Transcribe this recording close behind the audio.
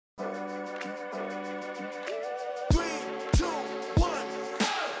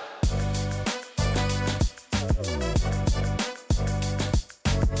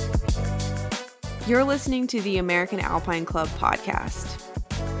You're listening to the American Alpine Club podcast.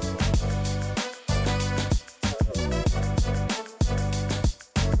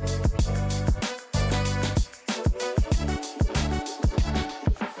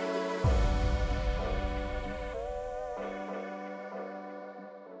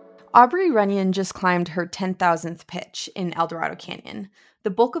 Aubrey Runyon just climbed her 10,000th pitch in Eldorado Canyon, the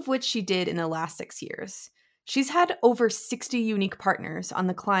bulk of which she did in the last 6 years. She's had over 60 unique partners on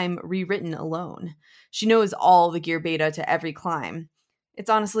the climb Rewritten alone. She knows all the gear beta to every climb.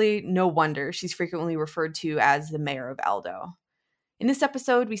 It's honestly no wonder she's frequently referred to as the Mayor of Eldo. In this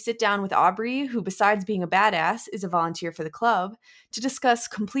episode, we sit down with Aubrey, who besides being a badass is a volunteer for the club, to discuss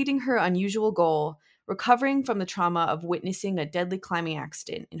completing her unusual goal, recovering from the trauma of witnessing a deadly climbing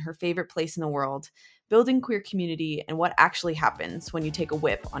accident in her favorite place in the world, building queer community, and what actually happens when you take a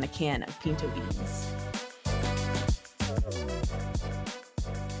whip on a can of pinto beans.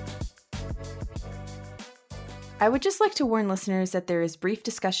 I would just like to warn listeners that there is brief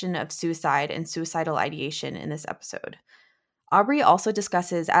discussion of suicide and suicidal ideation in this episode. Aubrey also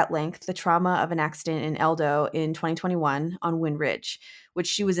discusses at length the trauma of an accident in Eldo in 2021 on Wind Ridge, which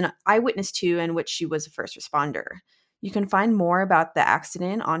she was an eyewitness to and which she was a first responder. You can find more about the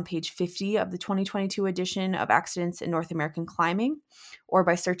accident on page 50 of the 2022 edition of Accidents in North American Climbing, or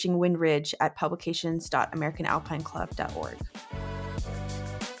by searching Wind Ridge at publications.americanalpineclub.org.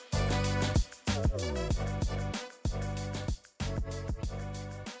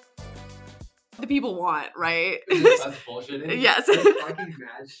 The people want, right? That's bullshitting. Yes. Fucking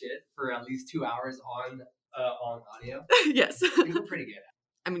mad shit for at least 2 hours on audio. Yes. I think we're pretty good at it.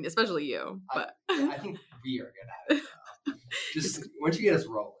 I mean, especially you, but I think we are good at it. Just once you get us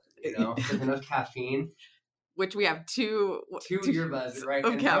rolling, with enough caffeine. Which we have two earbuds right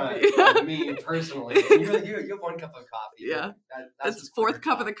of in caffeine. front of me personally. And you have 1 cup of coffee. Yeah. That's the 4th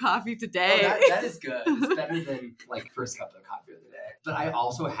cup of the coffee today. Oh, that is good. It's better than first cup of coffee of the day. But I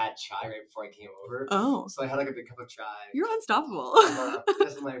also had chai right before I came over. Oh. So I had a big cup of chai. You're unstoppable.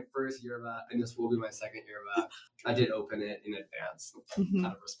 This is my first yerba, and this will be my second yerba. I did open it in advance,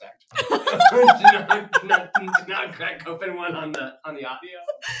 out of respect. did not crack open one on the audio.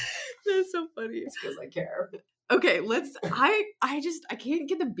 That's so funny. It's because I care. Okay, I can't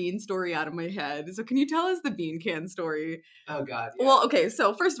get the bean story out of my head. So can you tell us the bean can story? Oh God. Yeah. Well, okay,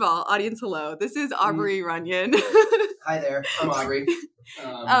 so first of all, audience, hello. This is Aubrey Runyon. Hi there. I'm Aubrey.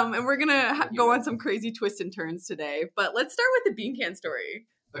 And we're gonna go on some crazy twists and turns today. But let's start with the bean can story.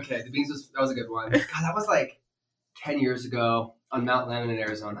 Okay, that was a good one. God, that was 10 years ago on Mount Lemmon in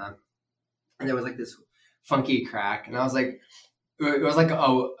Arizona. And there was this funky crack. And I was like, it was a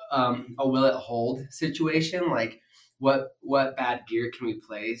will it hold situation. What bad gear can we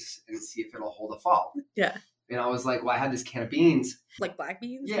place and see if it'll hold a fall? Yeah. And I was like, well, I had this can of beans. Like black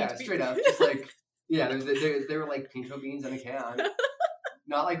beans? Yeah, straight up. Just yeah, they were like pinto beans in a can.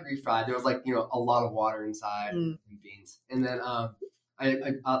 Not refried. There was a lot of water inside and beans. And then I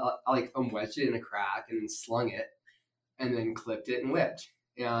wedged it in a crack and then slung it and then clipped it and whipped.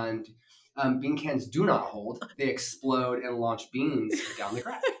 And bean cans do not hold. They explode and launch beans down the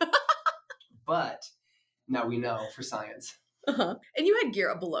crack. But now we know for science. Uh-huh. And you had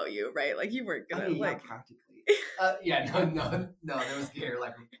gear up below you, right? You weren't gonna yeah, practically. No. There was gear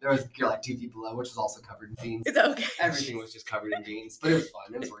 2 feet below, which was also covered in beans. It's okay. Everything was just covered in beans, but it was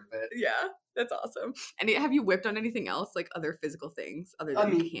fun. It was worth it. Yeah, that's awesome. And have you whipped on anything else, other physical things other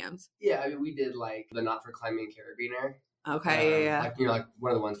than cams? Yeah, we did the not for climbing carabiner. Okay, yeah.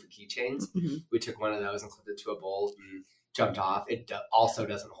 One of the ones for keychains. Mm-hmm. We took one of those and clipped it to a bolt and jumped off. It also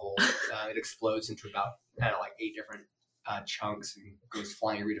doesn't hold. It explodes into about 8 different chunks and goes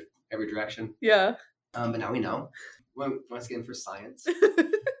flying every direction. Yeah. But now we know. Once again, for science. I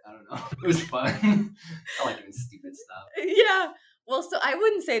don't know. It was fun. I like doing stupid stuff. Yeah. Well, so I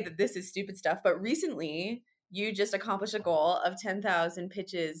wouldn't say that this is stupid stuff, but recently you just accomplished a goal of 10,000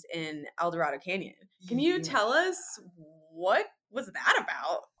 pitches in Eldorado Canyon. Can you tell us what was that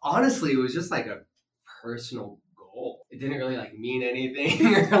about? Honestly, it was just a personal goal. It didn't really mean anything.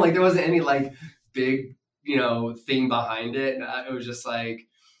 There wasn't any big, thing behind it. It was just I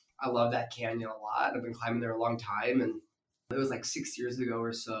love that canyon a lot. I've been climbing there a long time, and it was 6 years ago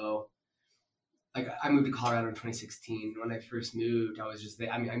or so. I moved to Colorado in 2016. When I first moved, I was just there.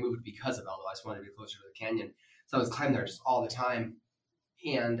 I moved because of Eldo. I just wanted to be closer to the canyon. So I was climbing there just all the time.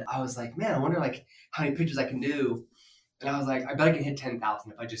 And I was like, man, I wonder how many pitches I can do. And I was like, I bet I can hit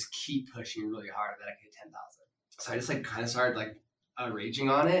 10,000 if I just keep pushing really hard. That I can hit 10,000. So I just kind of started raging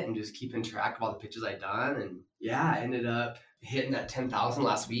on it and just keeping track of all the pitches I'd done. And yeah, I ended up hitting that 10,000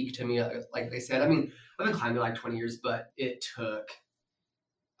 last week. To me, like they said, I've been climbing 20 years, but it took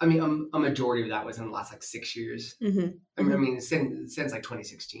I mean, a majority of that was in the last like 6 years. Mm-hmm. I mean, since like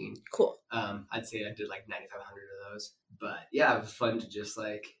 2016. Cool. I'd say I did like 9,500 of those. But yeah, it was fun to just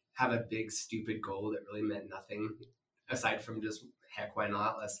like have a big stupid goal that really meant nothing aside from just heck, why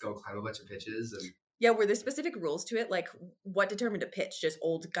not? Let's go climb a bunch of pitches. And yeah, were there specific rules to it? Like, what determined a pitch? Just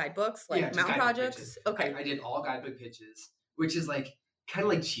old guidebooks, like yeah, mountain projects? Pitches. Okay. I did all guidebook pitches, which is like kind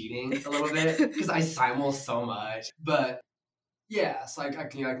of like cheating a little bit because I simul so much. But yeah, so I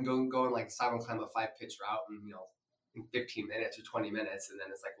can go and like simul climb a 5-pitch route and in 15 minutes or 20 minutes, and then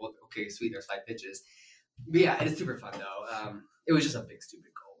it's like, well, okay, sweet, there's 5 pitches. But yeah, it's super fun though. It was just a big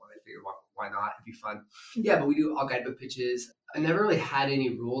stupid goal. I figured why not? It'd be fun. Yeah, but we do all guidebook pitches. I never really had any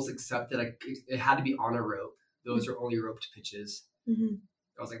rules except that it had to be on a rope. Those are only roped pitches. Mm-hmm.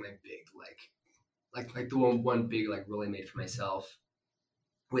 That was like my big like the one big like rule I made for myself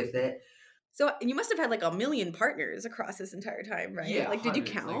with it. So you must have had like a million partners across this entire time, right? Yeah. Like, did you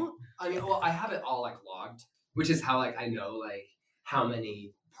count? Like, I mean, well, I have it all like logged, which is how like I know like how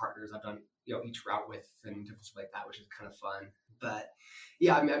many partners I've done, each route with and different stuff like that, which is kind of fun. But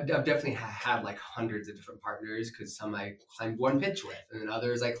yeah, I mean, I've definitely had like hundreds of different partners because some I climbed 1 pitch with, and then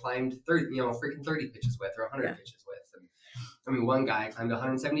others I climbed 30, freaking 30 pitches with or 100 pitches with. And I mean, one guy I climbed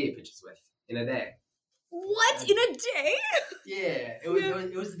 178 pitches with in a day. What? In a day? Yeah,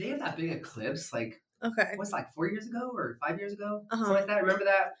 it was the day of that big eclipse, like what's like 4 years ago or 5 years ago, something like that. Remember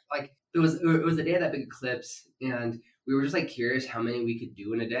that? Like it was the day of that big eclipse, and we were just like curious how many we could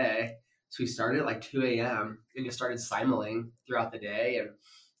do in a day. So we started at like 2 a.m. and just started simuling throughout the day, and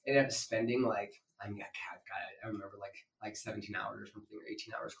ended up spending like I remember like 17 hours or something, or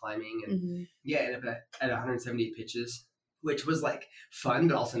 18 hours climbing, and ended up at 178 pitches, which was like fun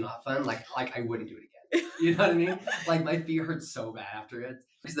but also not fun. Like I wouldn't do it again. You know what I mean? Like my feet hurt so bad after it.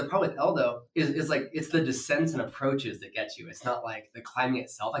 Because the problem with Eldo is like it's the descents and approaches that get you. It's not like the climbing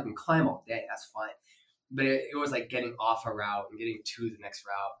itself. I can climb all day, that's fine. But it was like getting off a route and getting to the next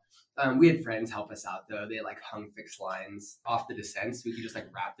route. We had friends help us out though. They like hung fixed lines off the descents. We could just like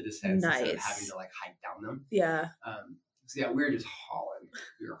wrap the descents instead of having to like hike down them. Yeah. So yeah, we were just hauling.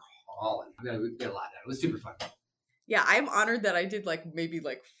 We did a lot of that. It was super fun. Yeah, I'm honored that I did like maybe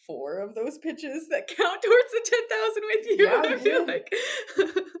like 4 of those pitches that count towards the 10,000 with you. Yeah, I feel like.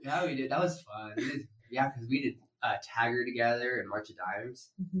 Yeah, we did. That was fun. Because we did Tagger together and March of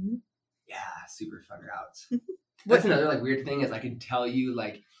Dimes. Mm-hmm. Yeah, super fun routes. That's another like weird thing is I can tell you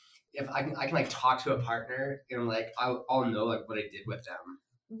like if I can like talk to a partner and like I'll know like what I did with them.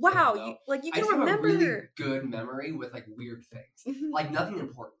 Wow, you can remember. I have a really good memory with like weird things, like nothing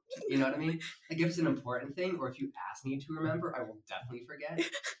important. You know what I mean? Like if it's an important thing, or if you ask me to remember, I will definitely forget.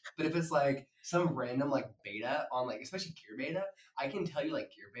 But if it's like some random like beta on like especially gear beta, I can tell you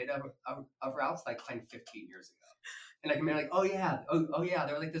like gear beta of routes that I climbed 15 years ago, and I can be like, oh yeah,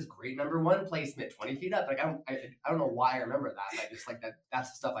 they were like this great number 1 placement 20 feet up. Like I don't know why I remember that. I just like that's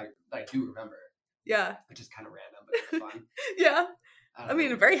the stuff that I do remember. Yeah, which is kind of random but kind of fun. Yeah. I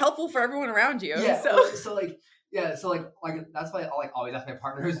mean, very helpful for everyone around you. Yeah. So that's why I like always ask my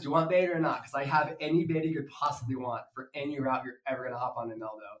partners, do you want beta or not? Because I have any beta you could possibly want for any route you're ever gonna hop on in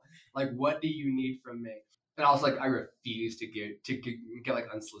Eldo. Like, what do you need from me? And also, like, I refuse to get like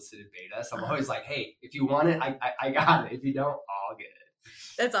unsolicited beta. So I'm always like, hey, if you want it, I got it. If you don't, I'll get it.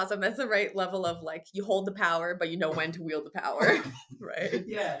 That's awesome. That's the right level of like you hold the power, but you know when to wield the power, right?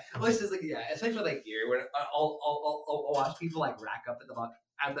 Yeah. Well, it's just like especially with like gear, when I'll watch people like rack up at the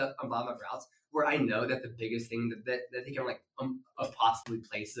bottom of routes where I know that the biggest thing that they can like possibly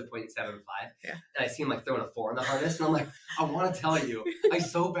place is a 0.75. Yeah. And I see them like throwing a 4 in the harness, and I'm like, I want to tell you, I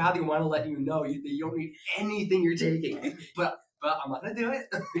so badly want to let you know that you don't need anything you're taking, but I'm not going to do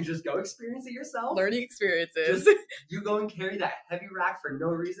it. Just go experience it yourself. Learning experiences. Just, you go and carry that heavy rack for no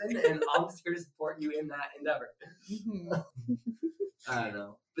reason, and I'm just here to support you in that endeavor. I don't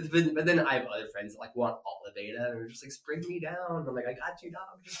know. But then I have other friends that like want all the data, and they're just like, bring me down. I'm like, I got you,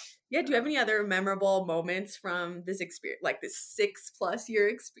 dog. Yeah, do you have any other memorable moments from this experience, like this 6+ year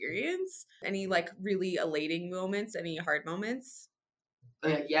experience? Any like really elating moments? Any hard moments?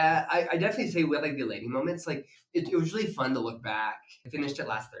 Yeah, I definitely say with like the elating moments, like it was really fun to look back. I finished it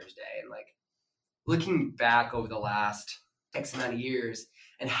last Thursday, and like looking back over the last X amount of years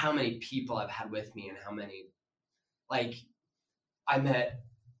and how many people I've had with me, and how many like I met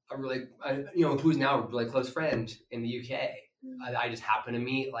a really who's now a really close friend in the UK. I just happened to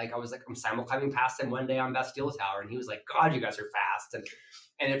meet, like I was like I'm simul climbing past him one day on Bastille Tower, and he was like, God, you guys are fast, and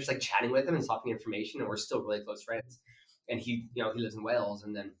I'm just like chatting with him and swapping information, and we're still really close friends. And he lives in Wales.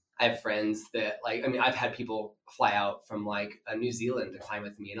 And then I have friends that like, I mean, I've had people fly out from like New Zealand to climb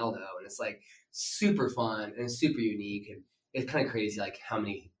with me in Eldo. And it's like super fun and super unique. And it's kind of crazy, like how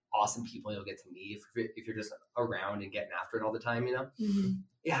many awesome people you'll get to meet if you're just around and getting after it all the time, you know? Mm-hmm.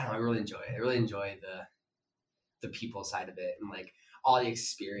 Yeah, no, I really enjoy it. I really enjoy the people side of it, and like all the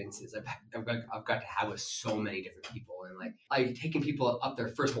experiences I've got to have with so many different people, and like taking people up their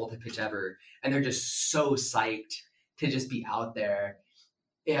first multi-pitch ever, and they're just so psyched to just be out there.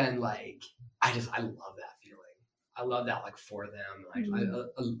 And like, I love that feeling. I love that, like, for them. Like,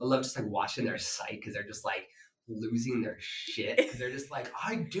 I love just like watching their sight, because they're just like losing their shit, because they're just like,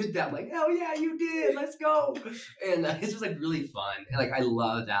 I did that. I'm like, hell yeah, you did. Let's go. And it's just like really fun. And like, I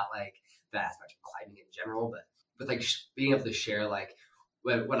love that, like, that aspect of climbing in general, but like being able to share like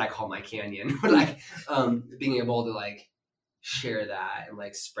what I call my canyon, like being able to like share that and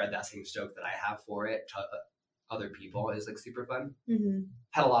like spread that same stoke that I have for it to other people is like super fun. Mm-hmm.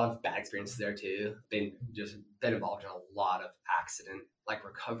 Had a lot of bad experiences there too. Been involved in a lot of accident like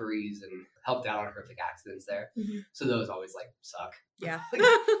recoveries and helped out on horrific accidents there. Mm-hmm. So those always like suck. Yeah.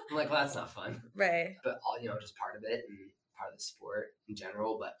 I'm like, well, that's not fun. Right. But all, just part of it and part of the sport in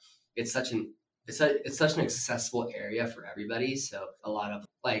general. But it's such an accessible area for everybody. So a lot of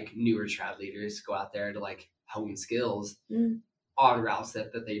like newer trad leaders go out there to like hone skills on routes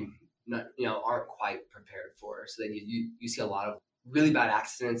that they not, aren't quite prepared for. So then you see a lot of really bad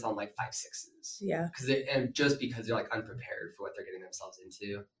accidents on like 5/6s. Yeah. And just because they're like unprepared for what they're getting themselves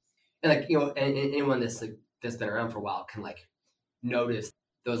into. And like, and anyone that's been around for a while can like notice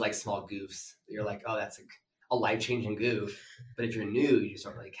those like small goofs. You're like, oh, that's a life-changing goof. But if you're new, you just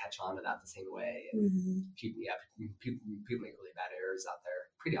don't really catch on to that the same way. And people make really bad errors out there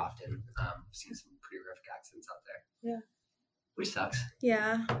pretty often. I've seen some pretty horrific accidents out there. Yeah. Which sucks.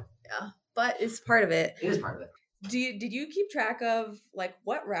 Yeah. But it's part of it. It is part of it. Did you keep track of like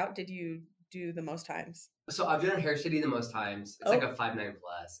what route did you do the most times? So I've done Hair City the most times. It's like a 5.9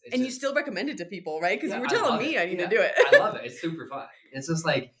 plus. And you still recommend it to people, right? Because you were telling me I need to do it. I love it. It's super fun. It's just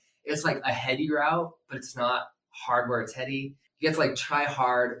like, it's like a heady route, but it's not hard where it's heady. You get to like try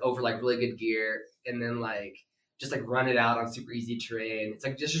hard over like really good gear, and then like just like run it out on super easy terrain. It's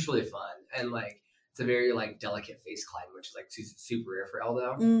like just really fun. And like, it's a very like delicate face climb, which is like super rare for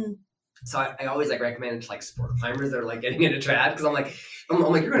Eldo. So I always like recommend it to like sport climbers that are like getting into trad, because I'm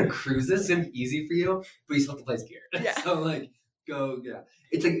like you're gonna cruise this. It's gonna be easy for you, but you still have to place gear. Yeah. So like go, yeah.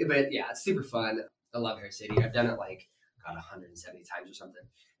 It's like, but yeah, it's super fun. I love Hair City. I've done it like 170 times or something.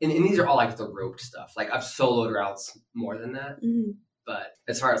 And these are all like the roped stuff. Like I've soloed routes more than that. But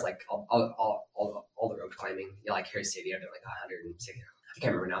as far as like all the roped climbing, like Hair City, I've done like 160. I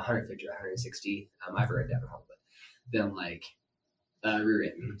can't remember now, 150 or 160. I've written down wrong, but then like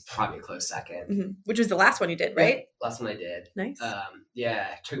Rewritten, probably a close second. Which was the last one you did, right? Yeah, last one I did. Nice. Yeah,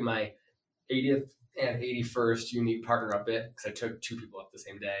 I took my 80th and 81st unique partner up it, because I took two people up the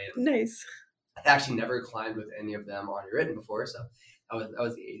same day. Nice. I actually never climbed with any of them on Rewritten before, so that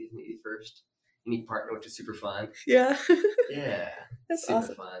was the 80th and 81st unique partner, which is super fun. Yeah. Yeah. That's super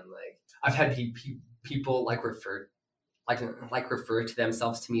awesome. fun. Like I've had people like refer to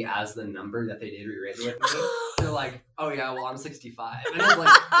themselves to me as the number that they did Rewritten with me. They're like, oh yeah, well I'm 65. And I'm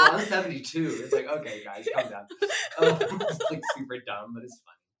like, well I'm 72. It's like, okay guys, calm down. It's like super dumb, but it's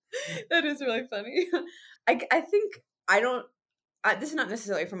funny. That is really funny. I think this is not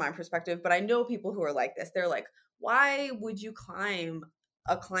necessarily from my perspective, but I know people who are like this. They're like, why would you climb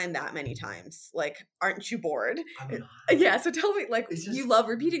that many times? Like, aren't you bored? Yeah, so tell me, like, just, you love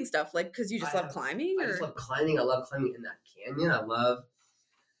repeating stuff, like, because you just love climbing? I just love climbing. I love climbing in that canyon. I love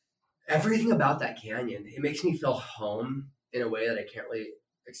everything about that canyon. It makes me feel home in a way that I can't really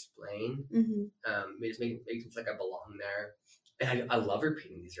explain. It just makes me feel like I belong there. And I love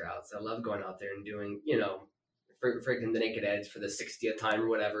repeating these routes. I love going out there and doing, freaking the naked edge for the 60th time or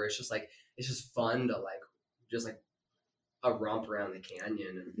whatever. It's just fun to like, just like a romp around the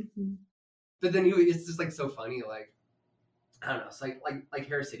canyon. And but then it's just like so funny. Like, I don't know. It's like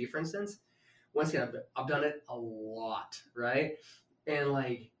Hair City, for instance. Once again, I've done it a lot, right? And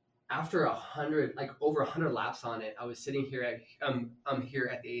like after over 100 laps on it, I was sitting here at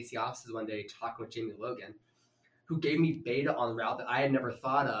the AC offices one day talking with Jamie Logan, who gave me beta on the route that I had never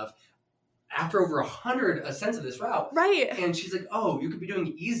thought of. After over 100 ascents of this route. Right. And she's like, oh, you could be doing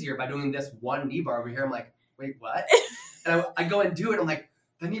it easier by doing this one knee bar over here. I'm like, wait, what? And I go and do it. I'm like,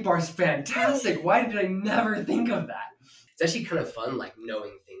 the knee bar is fantastic. Why did I never think of that? It's actually kind of fun, like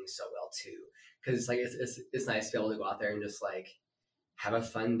knowing things so well too. Because it's like, it's nice to be able to go out there and just like have a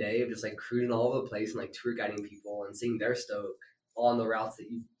fun day of just like cruising all over the place and like tour guiding people and seeing their stoke on the routes that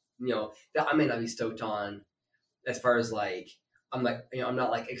that I may not be stoked on, as far as like, I'm like, I'm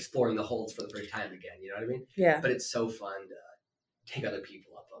not like exploring the holds for the first time again. You know what I mean? Yeah. But it's so fun take other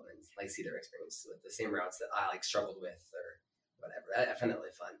people up them and like see their experiences with the same routes that I like struggled with or whatever. I find that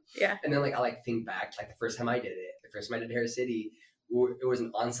really fun. Yeah. And then like I like think back to like the first time I did Harris City, it was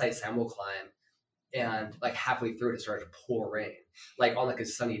an on-site sample climb. And like halfway through it started to pour rain, like on like a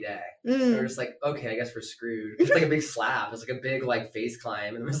sunny day. And we're just like, okay, I guess we're screwed. It's like a big slab. It's like a big like face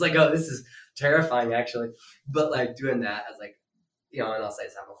climb. And it was like, oh, this is terrifying actually. But like doing that as like, you know, an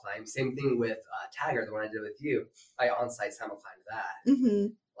on-site sample climb. Same thing with Tagger, the one I did with you. I on-site sample climbed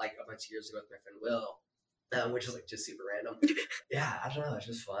that like a bunch of years ago with my friend Will, which is like just super random. Yeah, I don't know. It's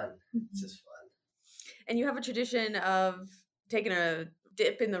just fun. It's just fun. And you have a tradition of taking a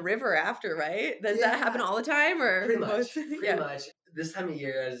dip in the river after, right? Does that happen all the time, or pretty much? This time of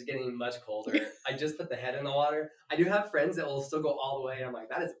year, as it's getting much colder, I just put the head in the water. I do have friends that will still go all the way, and I'm like,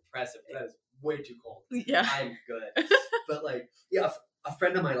 that is impressive. That is way too cold. Yeah, I'm good. But like, yeah, a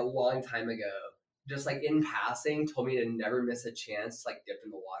friend of mine a long time ago, just like in passing, told me to never miss a chance to like dip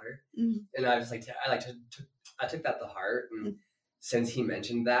in the water, and I was like, I took that to heart, and since he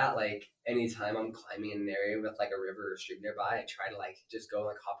mentioned that, like anytime I'm climbing in an area with like a river or stream nearby, I try to like just go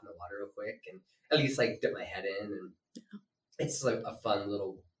like hop in the water real quick and at least like dip my head in, and it's like a fun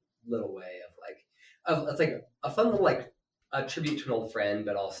little way of like it's like a fun little like a tribute to an old friend,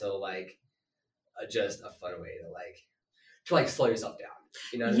 but also like just a fun way to slow yourself down.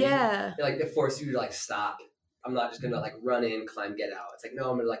 You know what I mean? Like it forces you to like stop. I'm not just gonna like run in, climb, get out. It's like,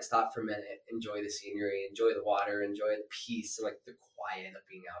 no, I'm gonna like stop for a minute, enjoy the scenery, enjoy the water, enjoy the peace and like the quiet of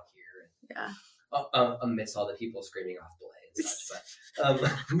being out here. Amidst all the people screaming off belay and such.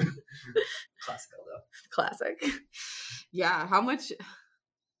 But classic Eldo. Classic. Yeah. How much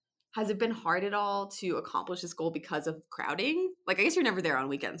has it been hard at all to accomplish this goal because of crowding? Like, I guess you're never there on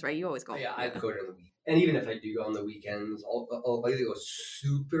weekends, right? You always go. I go during the week. And even if I do go on the weekends, I'll either go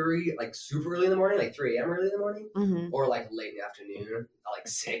super early in the morning, like 3 a.m. early in the morning, or like late in the afternoon, like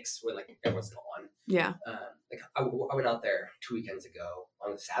 6 when like everyone's gone. Yeah. Like I went out there 2 weekends ago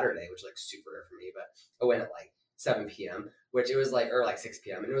on a Saturday, which was like super rare for me, but I went at like 7 p.m., which it was like, or like 6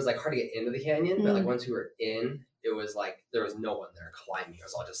 p.m. and it was like hard to get into the canyon, but like once we were in, it was like there was no one there climbing. It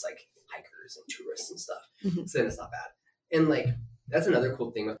was all just like hikers and tourists and stuff. So then it's not bad. And like that's another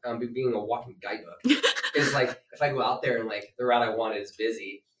cool thing with being a walking guidebook is like if I go out there and like the route I want is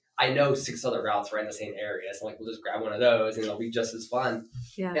busy, I know 6 other routes right in the same area. So like we'll just grab one of those and it'll be just as fun.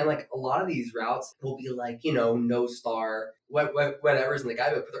 Yeah. And like a lot of these routes will be like, you know, no star, whatever's in the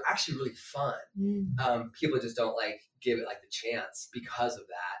guidebook, but they're actually really fun. People just don't like give it like the chance because of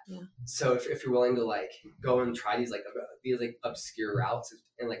that. Yeah. So if you're willing to like go and try these like obscure routes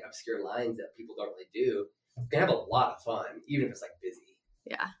and like obscure lines that people don't really do, you can have a lot of fun, even if it's like busy.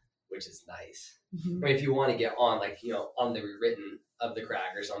 Yeah. Which is nice. I mean, if you want to get on like, you know, on the Rewritten of the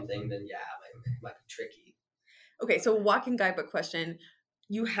crag or something, then yeah, it might be tricky. Okay, so walking guidebook question.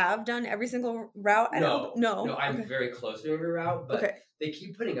 You have done every single route? No, I'm very close to doing every route, but they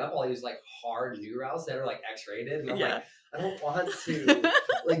keep putting up all these like hard new routes that are like X-rated, and I'm like, I don't want to.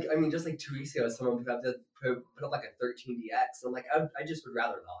 Like, I mean, just like 2 weeks ago, someone put up like a 13DX, and I'm like, I just would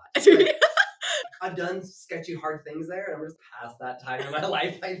rather not. Like, I've done sketchy hard things there, and I'm just past that time in my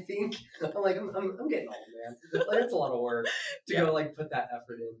life. I think I'm like I'm getting old, man. Like it's a lot of work to go like put that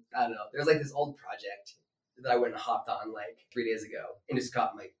effort in. I don't know. There's like this old project that I went and hopped on like 3 days ago, and just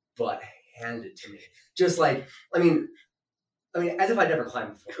got my butt handed to me. Just like I mean, as if I'd never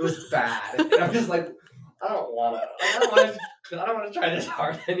climbed before. It was bad, and I'm just like, I don't want to try this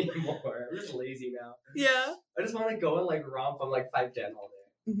hard anymore. I'm just lazy now. Yeah, I just want to go and like romp on like 5'10" all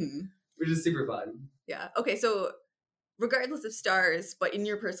day. Which is super fun. Yeah. Okay, so regardless of stars, but in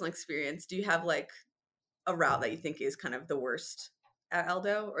your personal experience, do you have like a route that you think is kind of the worst at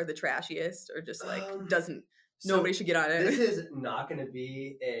Eldo or the trashiest or just like nobody should get on it? This is not going to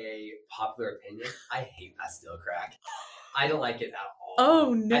be a popular opinion. I hate Bastille Crack. I don't like it at all.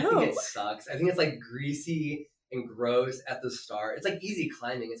 Oh, no. I think it sucks. I think it's like greasy and gross at the start. It's like easy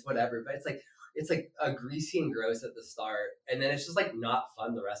climbing. It's whatever, but it's like greasy and gross at the start, and then it's just like not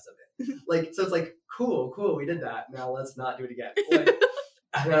fun the rest of it. Like, so it's like cool, we did that. Now let's not do it again. Like,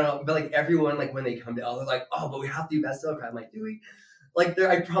 I don't know, but like everyone, like when they come to, they're like, oh, but we have to do Bastille Crack. I'm like, do we? Like,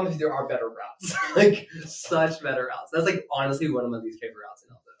 I promise you, there are better routes. Like, such better routes. That's like honestly one of my least favorite routes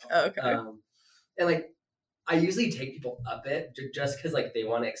in Eldo. Okay. And like, I usually take people up it just because like they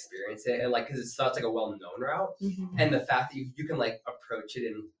want to experience it, and like because it's such like a well-known route, and the fact that you can like approach it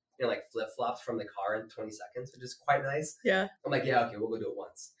in like flip-flops from the car in 20 seconds, which is quite nice. Yeah. I'm like, yeah, okay, we'll go do it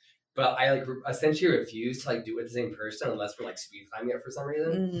once. But I like essentially refuse to like do it with the same person unless we're like speed climbing it for some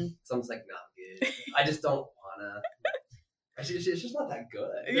reason. So I'm just like, not good. I just don't wanna. It's just not that good.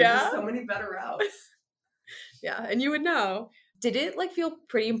 There's just so many better routes. Yeah, and you would know. Did it like feel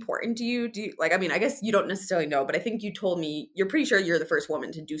pretty important to you? Do you like, I mean, I guess you don't necessarily know, but I think you told me you're pretty sure you're the first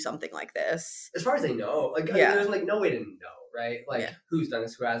woman to do something like this. As far as I know, like, Yeah. there's like no way to know, right? Like, Yeah. who's done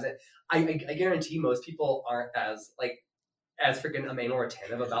this, who hasn't. I guarantee most people aren't as freaking anal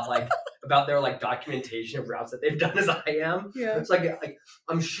retentive about their like documentation of routes that they've done as I am. Yeah. It's like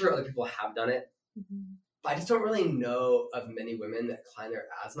I'm sure other people have done it, but I just don't really know of many women that climb there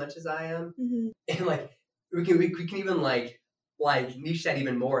as much as I am. And like we can even like niche that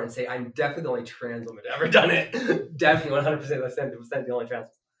even more and say I'm definitely the only trans woman to ever done it. Definitely 100% the only trans.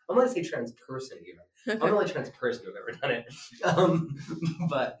 I'm gonna say trans person even. I'm the only trans person who've ever done it.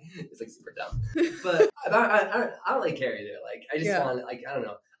 But it's like super dumb. But I don't really care either. Like I just want like I don't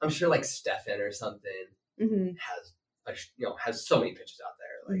know. I'm sure like Stefan or something has so many pitches out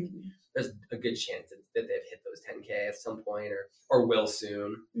there. Like there's a good chance that they've hit those 10K at some point or will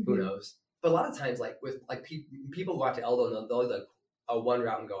soon. Who knows? But a lot of times, like with like people go out to Eldo and they'll like a one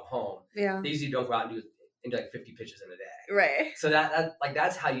route and go home. Yeah. They usually don't go out and do like 50 pitches in a day. Right. So that like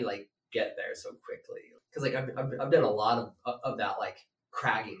that's how you like get there so quickly. Because like I've done a lot of that like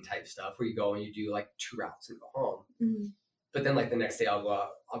cragging type stuff where you go and you do like 2 routes and go home. But then like the next day I'll go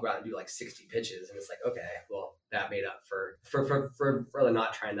out and do like 60 pitches and it's like, okay, well that made up for really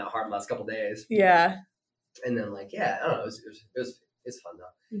not trying that hard the last couple of days. Yeah. And then like I don't know, it's fun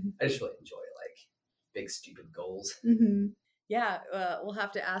though. I just really enjoy like big stupid goals. Yeah, we'll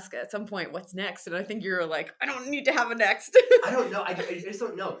have to ask at some point what's next. And I think you're like, I don't need to have a next. I don't know. I just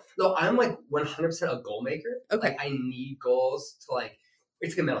don't know. No, I'm like 100% a goal maker. Okay. Like I need goals to like,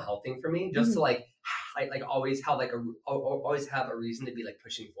 it's like a mental health thing for me, just to like always have always have a reason to be like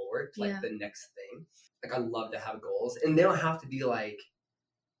pushing forward to like the next thing. Like I love to have goals, and they don't have to be like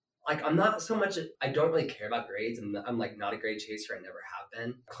I'm not so much. I don't really care about grades, and I'm like not a grade chaser. I never have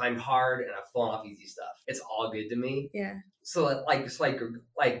been. I climbed hard, and I've fallen off easy stuff. It's all good to me. Yeah. So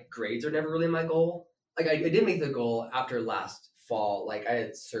like grades are never really my goal. Like I did make the goal after last fall. Like I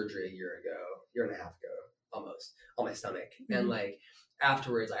had surgery a year and a half ago, almost on my stomach, and like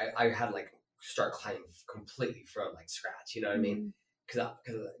afterwards, I had to like start climbing completely from like scratch. You know what I mean? Because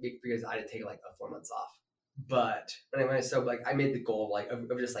I had to take like 4 months off. But anyway, so like I made the goal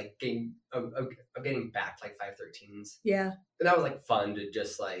of just like getting back to like 513s. Yeah. And that was like fun to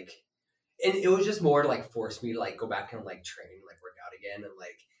just like, and it was just more to like force me to like go back and like train, like work out again and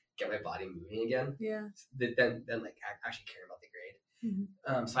like get my body moving again. Yeah. Then like actually care about the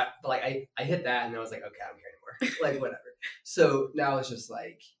grade. So I hit that and I was like, okay, I don't care anymore. Like whatever. So now it's just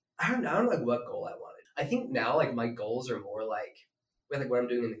like, I don't know like what goal I wanted. I think now like my goals are more like, with like what I'm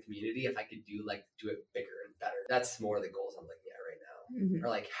doing in the community, if I could do it bigger and better, that's more the goals I'm looking at right now. Or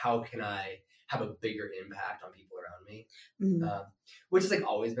like, how can I have a bigger impact on people around me? Which has like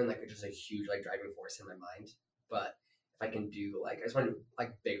always been like just a huge like driving force in my mind. But if I can do like, I just want to do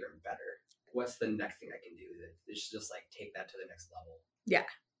like bigger and better. What's the next thing I can do that just like take that to the next level? Yeah.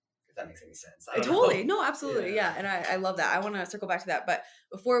 If that makes any sense. Totally. No, absolutely. Yeah. And I love that. I want to circle back to that. But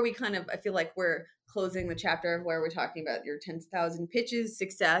before we I feel like we're closing the chapter of where we're talking about your 10,000 pitches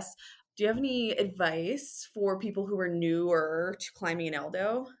success. Do you have any advice for people who are newer to climbing in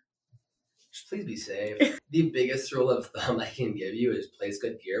Eldo? Just please be safe. The biggest rule of thumb I can give you is place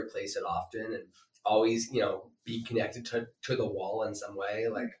good gear, place it often, and always, be connected to the wall in some way.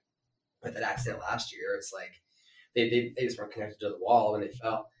 Like with that accident last year, it's like they just weren't connected to the wall when they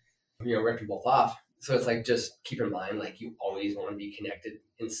fell. Ripped them both off. So it's like, just keep in mind, like you always want to be connected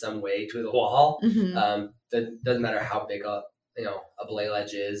in some way to the wall. That doesn't matter how big a belay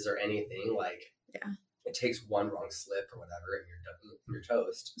ledge is or anything. Like, it takes one wrong slip or whatever, and you're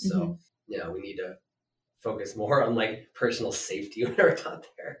toast. So we need to focus more on like personal safety when we're out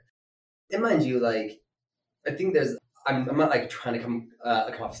there. And mind you, like I think I'm not like trying to come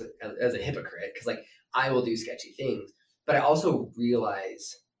off as a hypocrite, because like I will do sketchy things, but I also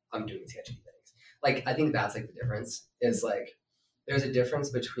realize I'm doing sketchy things. Like, I think that's like the difference. Is like, there's a difference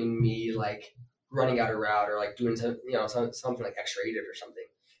between me like running out a route or like doing something like X-rated or something,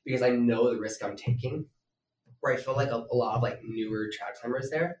 because I know the risk I'm taking. Where I feel like a lot of like newer track climbers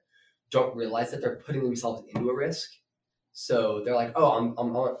there don't realize that they're putting themselves into a risk. So they're like, oh,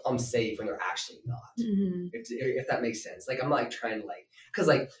 I'm safe, when they're actually not. If that makes sense. Like, I'm not like trying to like, because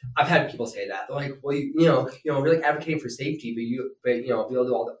like I've had people say that. They're like, well, we're like advocating for safety, but we'll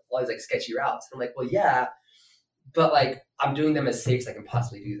do all these like sketchy routes. And I'm like, well, yeah, but like I'm doing them as safe as I can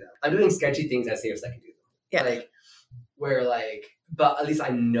possibly do them. I'm doing sketchy things as safe as I can do them. Yeah. Like where like, but at least I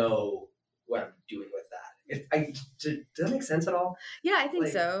know what I'm doing with that. Does that make sense at all? Yeah, I think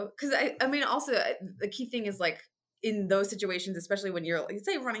so. Because I mean, also the key thing is like, in those situations, especially when you're, like,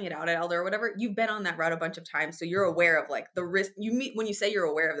 say, running it out at Eldo or whatever, you've been on that route a bunch of times, so you're aware of like the risk. When you say you're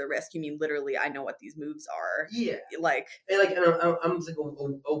aware of the risk, you mean literally, I know what these moves are. Yeah, like, and like, and I'm like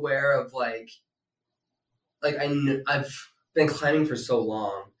aware of like I've been climbing for so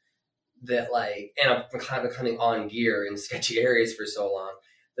long that like, and I've been climbing on gear in sketchy areas for so long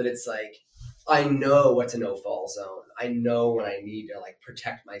that it's like I know what's a no fall zone. I know when I need to like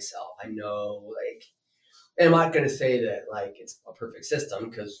protect myself. I know like. And I'm not going to say that like it's a perfect system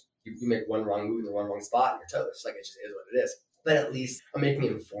because you make one wrong move in the one wrong spot and you're toast. Like it just is what it is. But at least I'm making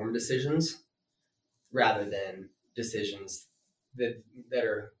informed decisions rather than decisions that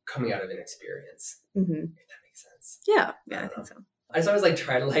are coming out of inexperience. If that makes sense. Yeah, I think so. I just always like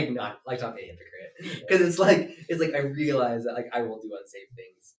try to like not be a hypocrite because it's like I realize that like I will do unsafe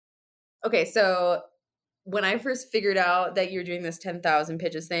things. Okay, so when I first figured out that you're doing this 10,000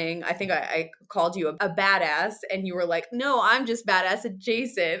 pitches thing, I think I called you a badass, and you were like, no, I'm just badass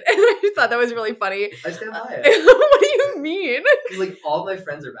adjacent. And I just thought that was really funny. I stand by it. What do you mean? Because like all my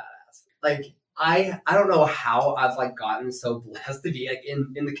friends are badass. Like I don't know how I've like gotten so blessed to be like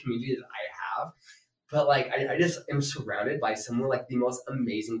in the community that I have. But like I just am surrounded by some of like the most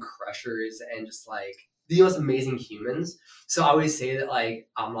amazing crushers and just like the most amazing humans. So I always say that like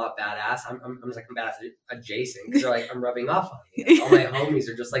I'm not badass. I'm just like I'm badass adjacent because they're like I'm rubbing off on me. Like, all my homies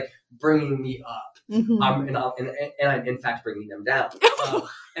are just like bringing me up. And I'm in fact bringing them down.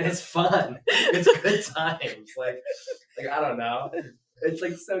 And it's fun. It's good times. Like I don't know. It's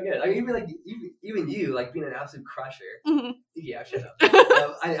like so good. I mean, even you like being an absolute crusher. Yeah, shut up.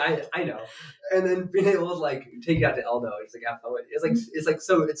 I know. And then being able to like take you out to Eldo, it's like have fun with it. It's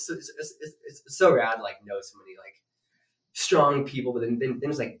so rad to like know so many like strong people, but then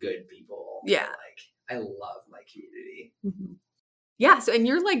there's like good people. Yeah. Like I love my community. Yeah, so and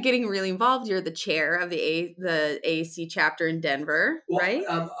you're like getting really involved. You're the chair of the AAC chapter in Denver, right?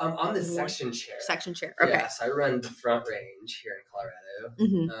 I'm on the section chair. Section chair. Okay. Yeah, so I run the Front Range here in Colorado.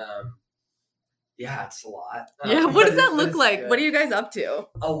 Yeah, it's a lot. Yeah, what does that look like? Good. What are you guys up to?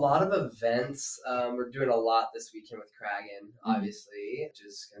 A lot of events. We're doing a lot this weekend with Kragan, obviously, which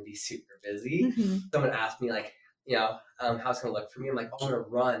is going to be super busy. Someone asked me like, you know, how it's going to look for me. I'm like, I'm going to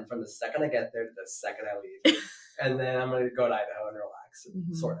run from the second I get there to the second I leave. And then I'm going to go to Idaho and relax,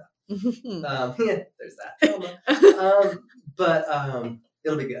 sort of. Yeah, there's that. But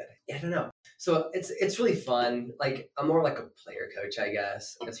it'll be good. Yeah, I don't know. So it's really fun. Like I'm more like a player coach, I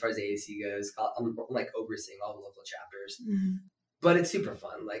guess, as far as AAC goes. I'm like overseeing all the local chapters. But it's super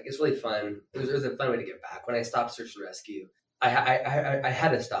fun. Like it's really fun. It was a fun way to get back. When I stopped search and rescue, I had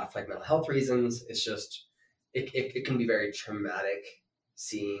to stop for like mental health reasons. It's just it can be very traumatic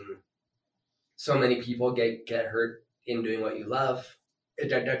seeing so many people get hurt in doing what you love. It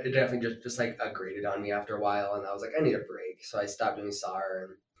definitely just like grated on me after a while, and I was like, I need a break. So I stopped doing SAR,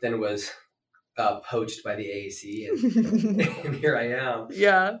 and then was poached by the AAC, and here I am.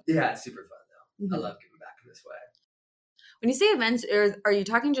 Yeah, it's super fun though. I love giving back in this way. When you say events, are you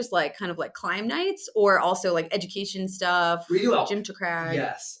talking just like kind of like climb nights, or also like education stuff? We do gym to crag.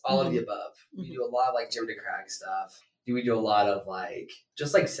 Yes, all of the above. We do a lot of like gym to crag stuff. We do a lot of like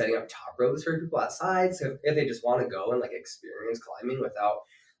just like setting up top ropes for people outside. So if they just want to go and like experience climbing without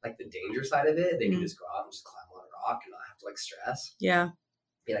like the danger side of it, they can just go out and just climb on a rock and not have to like stress. Yeah.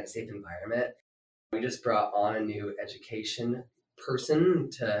 Be like a safe environment. We just brought on a new education person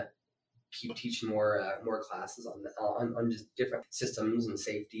to keep teaching more classes on just different systems and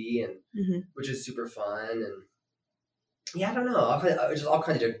safety, and which is super fun. And yeah, I don't know, just all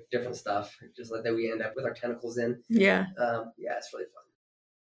kinds of different stuff, just like that we end up with our tentacles in. Yeah, it's really fun.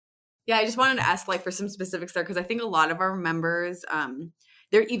 Yeah, I just wanted to ask like for some specifics there, because I think a lot of our members,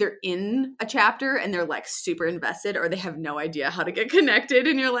 they're either in a chapter and they're like super invested, or they have no idea how to get connected,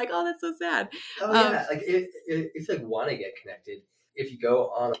 and you're like, oh, that's so sad. Oh yeah, like if you like want to get connected, if you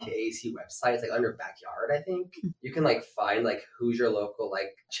go on the AAC website, it's like under backyard, I think you can like find like who's your local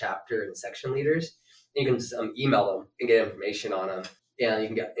like chapter and section leaders. And you can just email them and get information on them, and you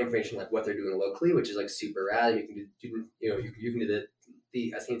can get information like what they're doing locally, which is like super rad. You can do you can do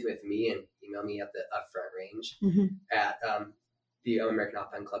the same thing with me and email me at the Front Range at the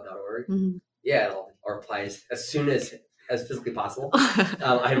AmericanAlpineClub.org. Yeah, and I'll reply as soon as physically possible.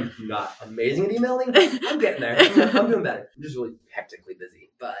 I'm not amazing at emailing, but I'm getting there. I'm doing better. I'm just really hectically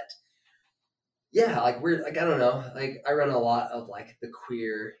busy. But yeah, like we're like, I don't know, like I run a lot of like the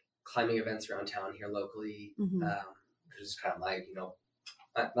queer climbing events around town here locally, which is kind of my,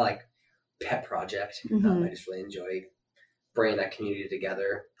 my like pet project. I just really enjoy bringing that community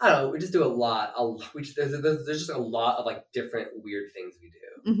together. I don't know. We just do a lot. There's just a lot of like different weird things we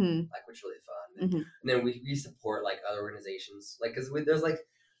do, like which is really fun. And then we support like other organizations, like because there's like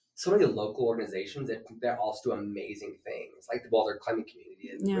so many local organizations that also do amazing things, like the Boulder Climbing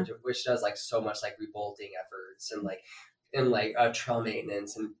Community, which does like so much like rebolting efforts and trail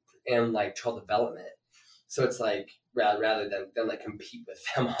maintenance and like trail development. So it's like rather than like compete with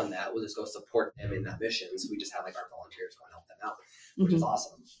them on that, we'll just go support them in that mission. So we just have like our volunteers go and help them out, which is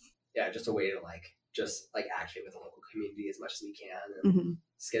awesome. Yeah, just a way to just activate with the local community as much as we can and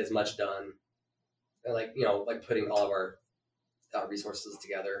just get as much done. And like putting all of our resources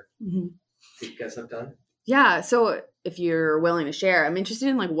together to get stuff done. Yeah. So if you're willing to share, I'm interested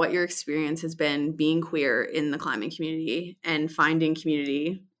in like what your experience has been being queer in the climbing community and finding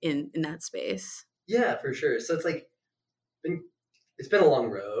community in that space. Yeah, for sure. So it's been a long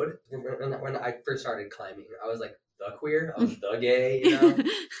road. When I first started climbing, I was like the queer, I was the gay,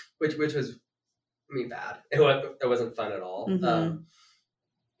 which was bad. It wasn't fun at all.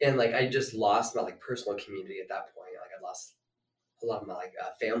 And like I just lost my like personal community at that point. Like I lost a lot of my like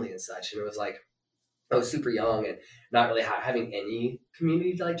family and such, and it was like I was super young and not really having any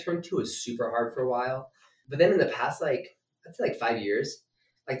community to like turn to was super hard for a while. But then in the past I'd say like 5 years,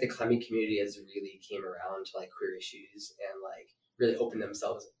 like the climbing community has really came around to like queer issues and like really opened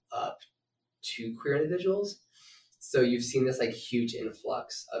themselves up to queer individuals. So you've seen this like huge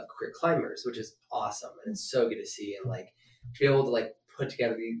influx of queer climbers, which is awesome, and it's so good to see, and like to be able to like put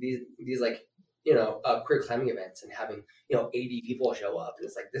together these like queer climbing events and having 80 people show up, and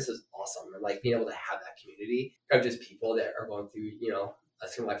it's like this is awesome, and like being able to have that community of just people that are going through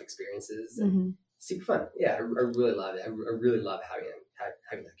similar life experiences and super fun. Yeah, I really love it. I really love having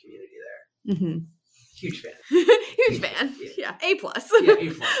that community there. Huge fan. Huge fan. Yeah. A+. Yeah,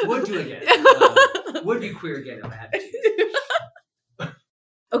 A+. Would do again. Would be queer again if I had to.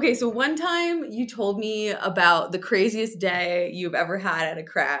 Okay, so one time you told me about the craziest day you've ever had at a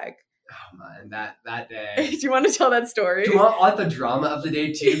crag. Oh man, that day. Do you want to tell that story? Do you want the drama of the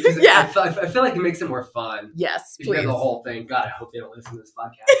day too? Because I feel like it makes it more fun. Yes, please. You hear the whole thing. God, I hope they don't listen to this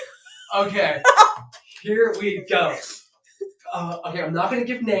podcast. Okay, here we go. Okay, I'm not going to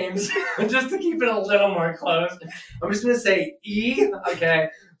give names, just to keep it a little more close. I'm just going to say E, okay,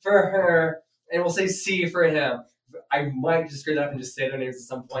 for her, and we'll say C for him. I might just screw it up and just say their names at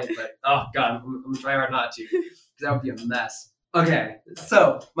some point, but oh God, I'm going to try hard not to, because that would be a mess. Okay,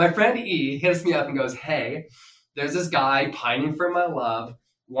 so my friend E hits me up and goes, hey, there's this guy pining for my love,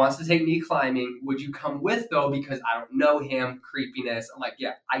 wants to take me climbing. Would you come with, though, because I don't know him, creepiness. I'm like,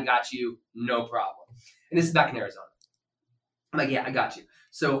 yeah, I got you, no problem. And this is back in Arizona. I'm like, yeah, I got you.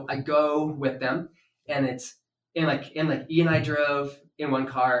 So I go with them, and E and I drove in one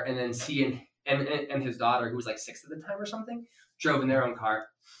car, and then C and his daughter, who was like 6 at the time or something, drove in their own car.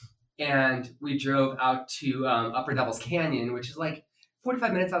 And we drove out to Upper Devil's Canyon, which is like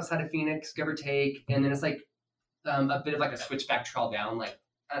 45 minutes outside of Phoenix, give or take. And then it's like a bit of like a switchback trail down, like,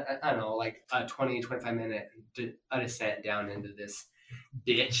 I don't know, like a 20, 25 minute descent down into this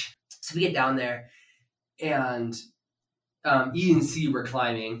ditch. So we get down there, and E and C were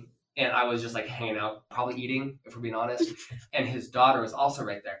climbing, and I was just like hanging out, probably eating, if we're being honest. And his daughter was also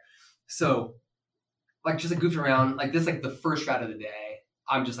right there. So like just like goofing around, like this, like the first route of the day.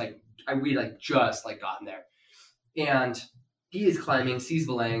 I'm just like, we like just like gotten there, and E is climbing, C's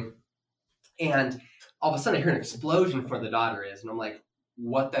belaying, and all of a sudden I hear an explosion where the daughter is, and I'm like,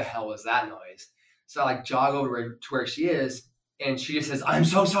 what the hell was that noise? So I like jog over to where she is, and she just says, I'm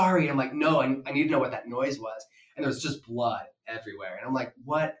so sorry. I'm like, no, I need to know what that noise was. And there's just blood everywhere. And I'm like,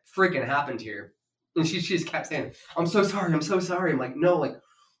 what freaking happened here? And she just kept saying, I'm so sorry. I'm like, no, like,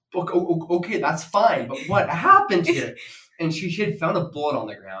 okay, that's fine. But what happened here? And she had found a bullet on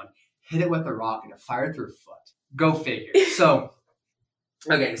the ground, hit it with a rock, and it fired through her foot. Go figure. So,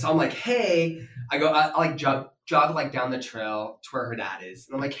 okay, so I'm like, hey, I like jog like down the trail to where her dad is.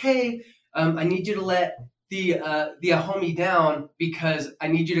 And I'm like, hey, I need you to let the homie down, because I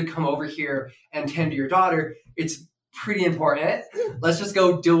need you to come over here and tend to your daughter. It's pretty important. Let's just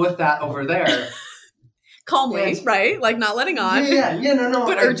go deal with that over there. Calmly, right? Like not letting on. Yeah, no.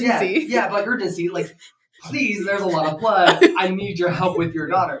 But urgency. Yeah, but like urgency. Like, please, there's a lot of blood. I need your help with your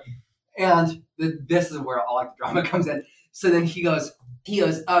daughter. And this is where all like the drama comes in. So then he goes,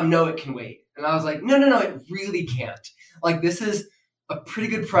 no, it can wait. And I was like, no, it really can't. Like, this is a pretty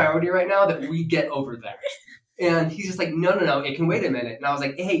good priority right now that we get over there. And he's just like, no, it can wait a minute. And I was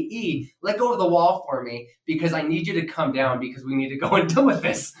like, hey, E, let go of the wall for me, because I need you to come down, because we need to go and deal with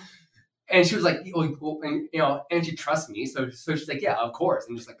this. And she was like, well, and she trusts me. So she's like, yeah, of course.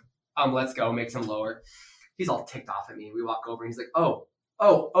 And just like, let's go, makes him lower. he's all ticked off at me. We walk over and he's like, oh,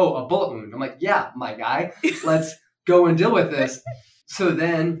 a bullet wound. I'm like, yeah, my guy, let's go and deal with this. So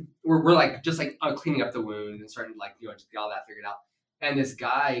then we're like, just like cleaning up the wound and starting to like, just get all that figured out. And this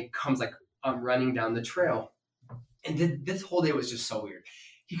guy comes like running down the trail. And this whole day was just so weird.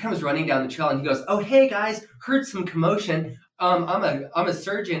 He comes running down the trail and he goes, oh, hey guys, heard some commotion. I'm a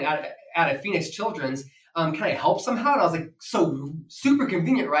surgeon at a Phoenix Children's. Can I help somehow? And I was like, so super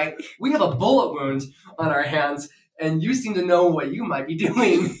convenient, right? We have a bullet wound on our hands and you seem to know what you might be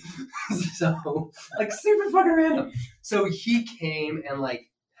doing. So like super fucking random. So he came and like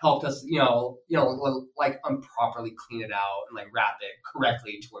helped us, like properly clean it out and like wrap it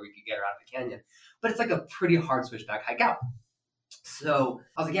correctly to where we could get her out of the canyon. But it's like a pretty hard switchback hike out. So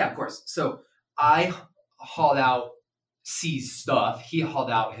I was like, yeah, of course. So I hauled out C's stuff. He hauled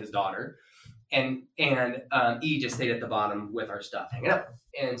out his daughter. And E just stayed at the bottom with our stuff hanging out.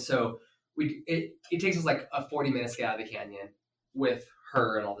 And so it takes us like a 40 minutes to get out of the canyon with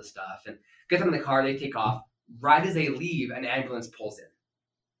her and all this stuff. And get them in the car, they take off. Right as they leave, an ambulance pulls in.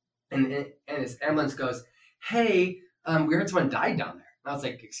 And this ambulance goes, hey, we heard someone died down there. And I was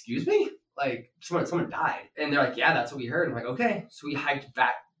like, excuse me? Like someone died. And they're like, yeah, that's what we heard. I'm like, okay. So we hiked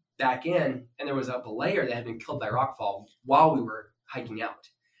back in, and there was a belayer that had been killed by rockfall while we were hiking out.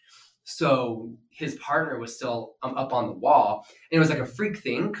 So his partner was still up on the wall. And it was like a freak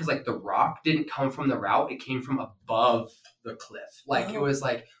thing because like the rock didn't come from the route. It came from above the cliff. Like It was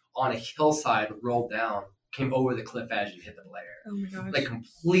like on a hillside, rolled down, came over the cliff edge and hit the belayer. Oh my gosh. Like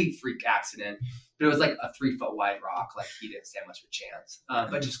complete freak accident. But it was like a 3-foot wide rock. Like he didn't stand much of a chance.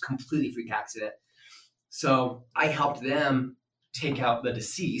 But just completely freak accident. So I helped them take out the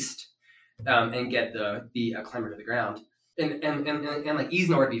deceased and get the climber to the ground. And like E's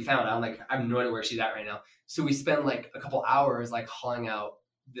nowhere to be found. I have no idea where she's at right now. So we spend like a couple hours like hauling out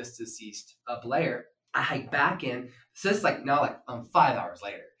this deceased belayer. I hike back in. So this is like now like 5 hours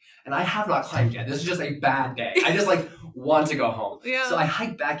later. And I have not climbed yet. This is just a bad day. I just like want to go home. Yeah. So I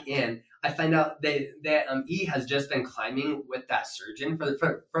hike back in. I find out that E has just been climbing with that surgeon for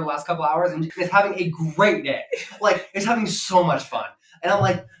the last couple hours and is having a great day. Like it's having so much fun. And I'm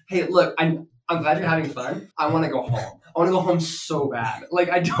like, hey, look, I'm glad you're having fun. I want to go home. I want to go home so bad. Like,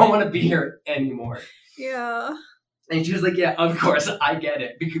 I don't want to be here anymore. Yeah. And she was like, yeah, of course, I get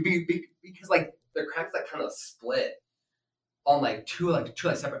it. Because like, the cracks like kind of split on like two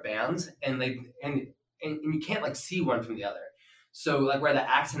separate bands. And you can't like see one from the other. So like where the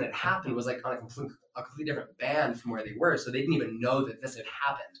accident happened was like on a completely different band from where they were. So they didn't even know that this had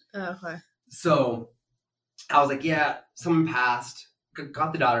happened. Okay. So I was like, yeah, someone passed,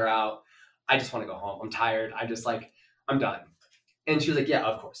 got the daughter out. I just want to go home. I'm tired. I'm done. And she was like, yeah,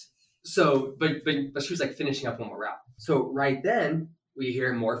 of course. So, but she was like finishing up one more route. So right then we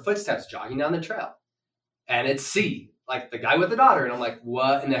hear more footsteps jogging down the trail. And it's C, like the guy with the daughter. And I'm like,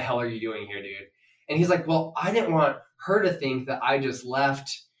 what in the hell are you doing here, dude? And he's like, well, I didn't want her to think that I just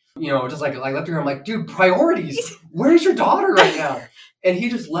left, just like left her. I'm like, dude, priorities. Where's your daughter right now? And he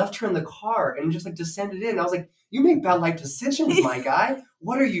just left her in the car and just like descended in. I was like, you make bad life decisions, my guy.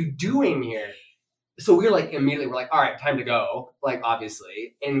 What are you doing here? So we're like, we're like, all right, time to go. Like,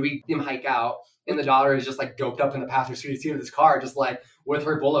 obviously. And we hike out. And the daughter is just like doped up in the passenger seat of this car, just like with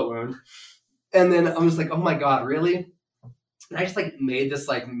her bullet wound. And then I'm just like, oh my God, really? And I just like made this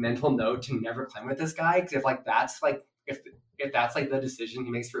like mental note to never climb with this guy. Cause if that's like the decision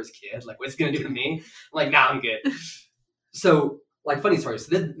he makes for his kid, like what's he gonna do to me? I'm like, nah, I'm good. So like funny story.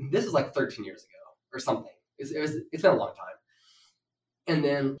 So this is like 13 years ago or something. It's been a long time. And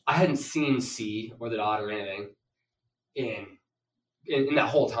then I hadn't seen C or the daughter or anything in that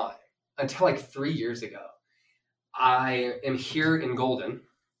whole time until like 3 years ago. I am here in Golden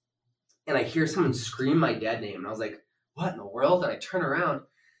and I hear someone scream my dead name. And I was like, what in the world? And I turn around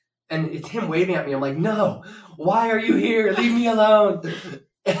and it's him waving at me. I'm like, no, why are you here? Leave me alone.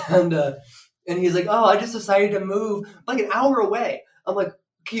 And he's like, oh, I just decided to move like an hour away. I'm like,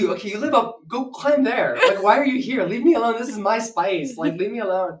 okay, you live up, go climb there. Like, why are you here? Leave me alone. This is my spice. Like, leave me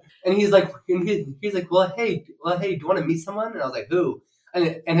alone. And he's like, well, hey, do you want to meet someone? And I was like, who?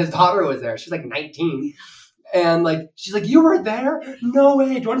 And his daughter was there. She's like 19. And like, she's like, you were there? No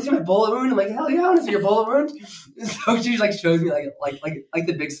way. Do you want to see my bullet wound? I'm like, hell yeah, I want to see your bullet wound. So she like shows me like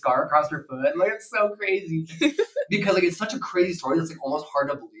the big scar across her foot. And like, it's so crazy because like, it's such a crazy story. That's like almost hard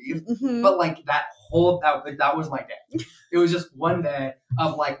to believe. Mm-hmm. But like that was my day. It was just one day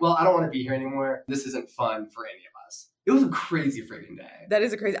of like, well, I don't want to be here anymore. This isn't fun for any of us. It was a crazy freaking day. That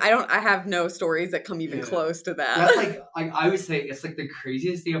is a crazy. I have no stories that come even close to that. That's like I would say it's like the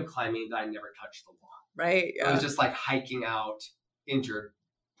craziest day of climbing that I never touched the wall. Right. Yeah. It was just like hiking out injured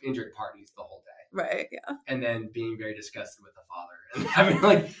parties the whole day. Right. Yeah. And then being very disgusted with the father and having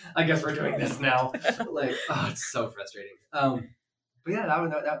like, I guess we're doing this now. Like, oh, it's so frustrating. But yeah,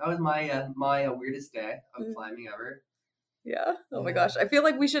 that was my my weirdest day of climbing ever. Yeah. Oh my gosh. I feel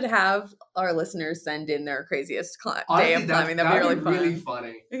like we should have our listeners send in their craziest Honestly, day of climbing. That'd be really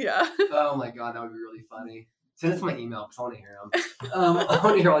funny. Yeah. Oh my god, that would be really funny. Send it to my email because I want to hear them. I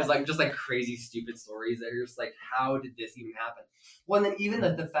want to hear all these like just like crazy stupid stories that are just like, how did this even happen? Well, and then even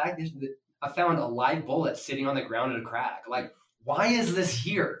the fact is that I found a live bullet sitting on the ground in a crack. Like, why is this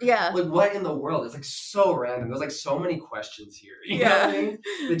here? Yeah. Like, what in the world? It's like so random. There's like so many questions here. You know what I mean?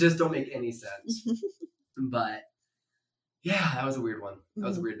 They just don't make any sense. But yeah, that was a weird one. That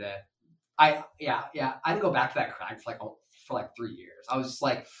was a weird day. I didn't go back to that crack for like 3 years. I was just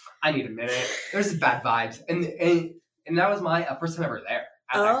like, I need a minute. There's just bad vibes, and that was my first time ever there.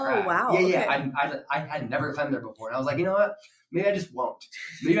 That crack. Wow. Yeah. Okay. I had never climbed there before, and I was like, you know what? Maybe I just won't.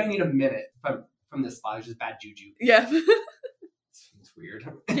 Maybe I need a minute from this spot. It's just bad juju. Yeah. It's weird.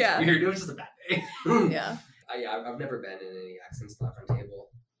 Yeah. It's weird. It was just a bad day. Yeah. I've never been in any accidents on the front table.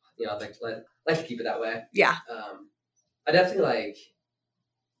 You know, I'd like to keep it that way. Yeah. I definitely like,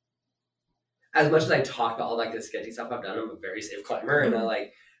 as much as I talk about all like the sketchy stuff I've done, I'm a very safe climber, and I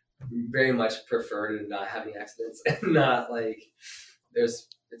like very much prefer to not have any accidents and not like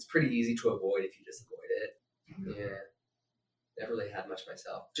it's pretty easy to avoid if you just avoid it. Yeah. Never really had much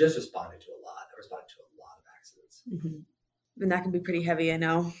myself. Just responded to a lot. I responded to a lot of accidents. Mm-hmm. And that can be pretty heavy, I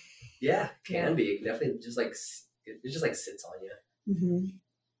know. Yeah, it can be. It can definitely just like, it just like sits on you. Mm-hmm.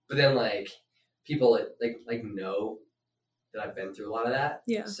 But then like people like know that I've been through a lot of that.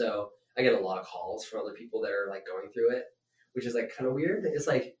 Yeah. So I get a lot of calls from other people that are like going through it, which is like kind of weird. It's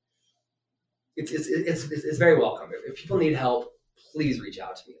like, it's very welcome. If people need help, please reach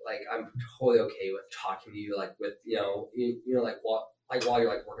out to me. Like, I'm totally okay with talking to you, like with, you know, like while you're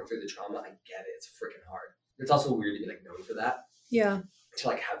like working through the trauma. I get it. It's freaking hard. It's also weird to be like known for that. Yeah. To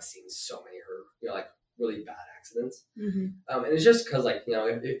like have seen so many like really bad accidents. Mm-hmm. And it's just because like, you know,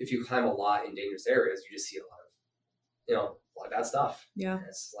 if you climb a lot in dangerous areas, you just see a lot of bad stuff. Yeah. And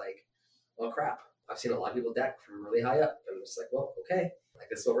it's like, well, crap. I've seen a lot of people deck from really high up, and it's like, well, okay, like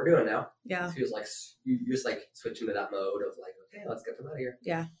this is what we're doing now. Yeah. It feels like you just like switch into that mode of like, okay, let's get them out of here.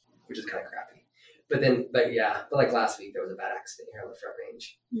 Yeah. Which is kind of crappy. But like last week there was a bad accident here on the front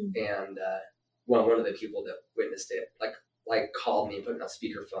range, and one of the people that witnessed it like called me and put me on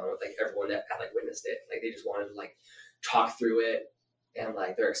speakerphone with like everyone that had like witnessed it. Like they just wanted to like talk through it and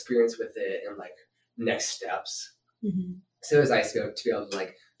like their experience with it and like next steps. Mm-hmm. So it was nice to be able to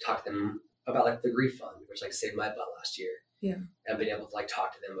like talk to them about like the grief fund, which like saved my butt last year. Yeah. And being able to like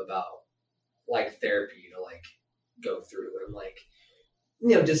talk to them about like therapy to like go through and like,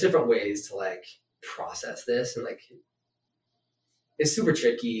 you know, just different ways to like process this. And like, it's super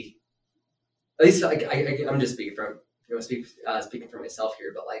tricky. At least like I'm just speaking from, speaking for myself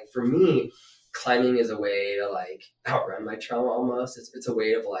here, but like for me, climbing is a way to like outrun my trauma almost. It's a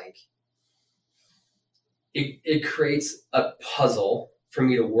way of like, it creates a puzzle for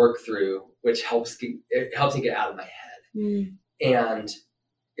me to work through, which helps me get out of my head. And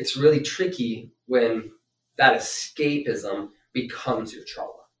it's really tricky when that escapism becomes your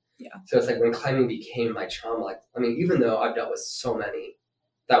trauma. Yeah. So it's like when climbing became my trauma, like, I mean, even though I've dealt with so many,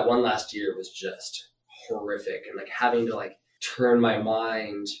 that one last year was just horrific. And like having to like turn my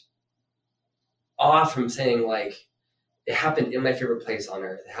mind off from saying like, it happened in my favorite place on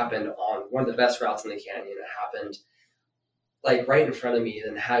earth. It happened on one of the best routes in the canyon. It happened like right in front of me,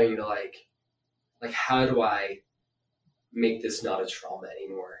 and then having to like how do I make this not a trauma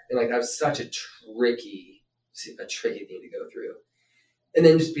anymore? And like that was such a tricky thing to go through. And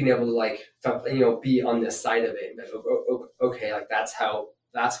then just being able to like, you know, be on this side of it and like, okay, like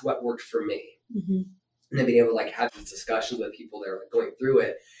that's what worked for me. Mm-hmm. And then being able to like have these discussions with people that are like going through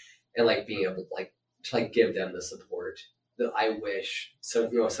it and like being able to give them the support that I wish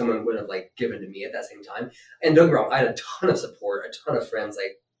someone would have like given to me at that same time. And don't get me wrong, I had a ton of support, a ton of friends,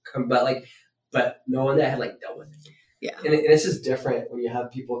 but no one that had like dealt with it. Yeah. And it's just different when you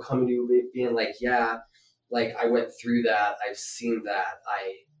have people coming to you being like, yeah, like I went through that. I've seen that.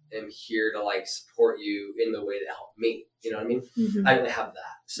 I am here to like support you in the way that helped me. You know what I mean? Mm-hmm. I didn't have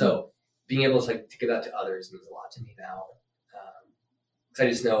that. So being able to like to give that to others means a lot to me now. Because I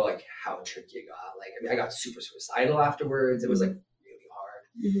just know like how tricky it got. Like, I mean, I got super suicidal afterwards. It was like really hard.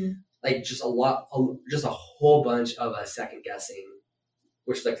 Mm-hmm. Like just a whole bunch of second guessing,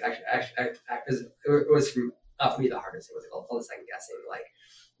 which like actually it was for me the hardest thing was like all the second guessing. Like,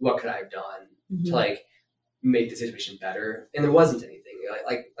 what could I have done to like make the situation better? And there wasn't anything.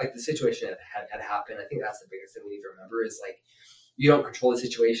 Like the situation had happened. I think that's the biggest thing we need to remember is like you don't control the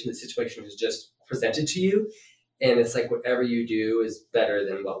situation. The situation is just presented to you. And it's like whatever you do is better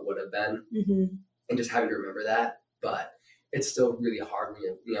than what would have been. And just having to remember that. But it's still really hard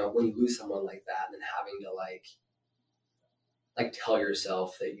when when you lose someone like that, and then having to like tell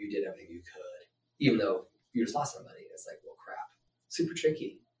yourself that you did everything you could, even though you just lost somebody. It's like, well, crap. Super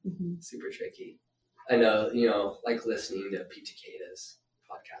tricky. Super tricky. I know, like listening to Pete Takeda's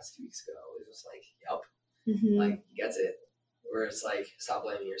podcast 2 weeks ago, it was like, yep, like he gets it. Where it's like, stop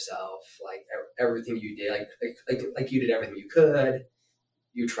blaming yourself. Like everything you did, like you did everything you could.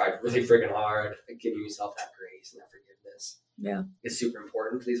 You tried really freaking hard. Like giving yourself that grace and that forgiveness. Yeah, it's super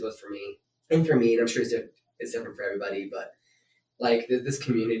important. At least was for me, and I'm sure it's different for everybody. But like this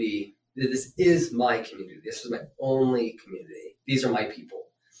community, this is my community. This is my only community. These are my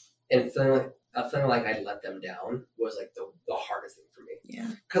people, and feeling like I let them down was like the hardest thing for me.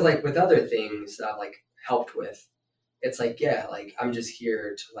 Yeah, because like with other things that I've like helped with, it's like, yeah, like I'm just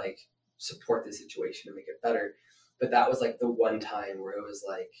here to like support the situation and make it better. But that was like the one time where it was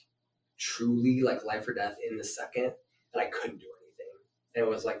like truly like life or death in the second, and I couldn't do anything. And it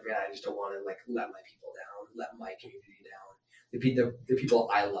was like, man, I just don't want to like let my people down, let my community down. The people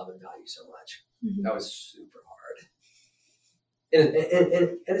I love and value so much. That was super hard. And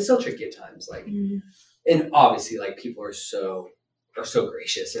it's still tricky at times. Like, and obviously like people are so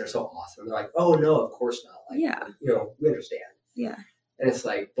gracious and are so awesome. They're like, oh no, of course not. Like, we understand. Yeah. And it's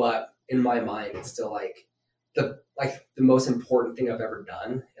like, but in my mind, it's still like the most important thing I've ever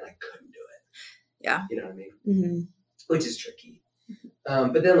done, and I couldn't do it. Yeah. You know what I mean? Which is tricky.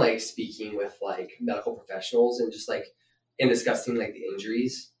 But then like speaking with like medical professionals and just like, and discussing like the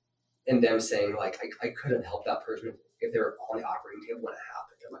injuries and them saying like, I couldn't help that person if they were on the operating table when it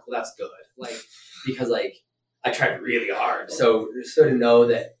happened. I'm like, well, that's good. Like, because like I tried really hard. So to know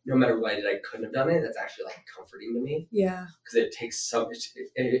that no matter what I did, I couldn't have done it, that's actually like comforting to me. Yeah. Because it takes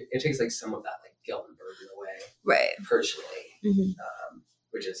it takes like some of that like guilt and burden away. Right. Personally.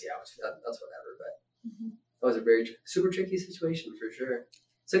 Which is, that's whatever. But that was a very super tricky situation for sure.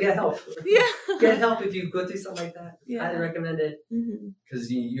 So get help. Yeah. Get help if you go through something like that. Yeah. Highly recommend it.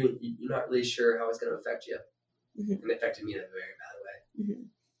 Because you're not really sure how it's going to affect you. And it affected me in a very bad way.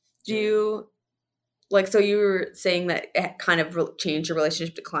 Do you, like, so you were saying that it kind of changed your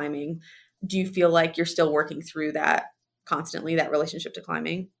relationship to climbing. Do you feel like you're still working through that constantly, that relationship to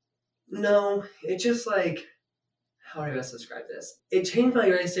climbing? No, it just like, how do I best describe this? It changed my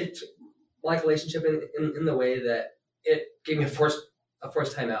relationship in the way that it gave me a forced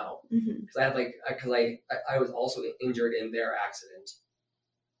time out. Because I had I was also injured in their accident,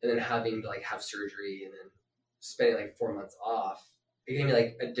 and then having to like have surgery and then spending like 4 months off. It gave me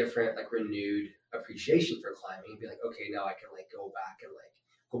like a different like renewed appreciation for climbing. Be like, okay, now I can like go back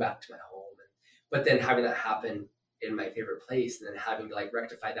to my home. But then having that happen in my favorite place, and then having to like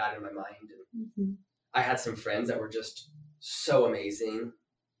rectify that in my mind. And I had some friends that were just so amazing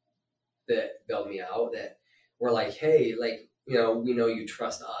that bailed me out, that were like, hey, like, we know you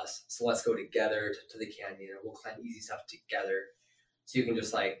trust us, so let's go together to the canyon, and we'll climb easy stuff together, so you can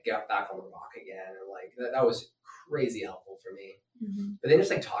just like get back on the rock again. And like that was crazy helpful for me. But then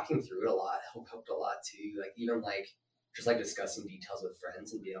just like talking through it a lot helped a lot too. Like even like just like discussing details with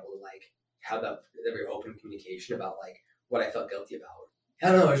friends and being able to like have that very open communication about like what I felt guilty about.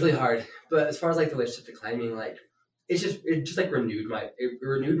 I don't know, it was really hard. But as far as like the relationship to climbing, like it just like renewed my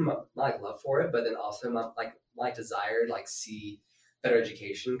like love for it, but then also my desire to like see better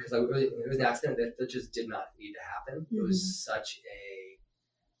education, because it was an accident that just did not need to happen. It was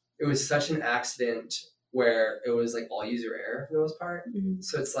such an accident where it was like all user error for the most part.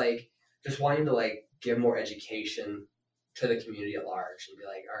 So it's like just wanting to like give more education to the community at large and be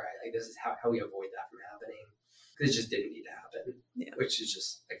like, all right, like this is how we avoid that from happening, because it just didn't need to happen. Which is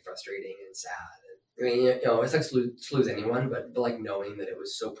just like frustrating and sad. And I mean, it's like to lose anyone, but like knowing that it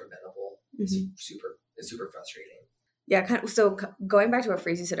was so preventable is super frustrating. Yeah, kind of. So going back to a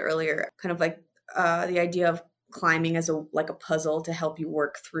phrase you said earlier, kind of like the idea of climbing as a puzzle to help you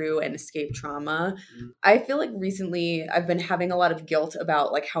work through and escape trauma. I feel like recently I've been having a lot of guilt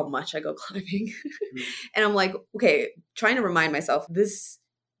about like how much I go climbing. And I'm like, okay, trying to remind myself this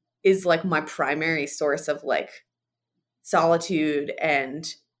is like my primary source of like solitude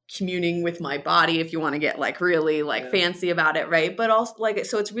and communing with my body, if you want to get like really like fancy about it, right? But also like,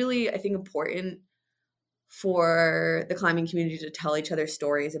 so it's really, I think, important for the climbing community to tell each other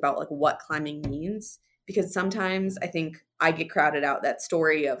stories about like what climbing means, because sometimes I think I get crowded out that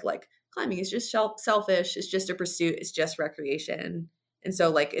story of like climbing is just selfish, it's just a pursuit, it's just recreation. And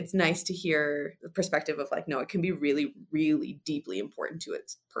so like it's nice to hear the perspective of like, no, it can be really, really deeply important to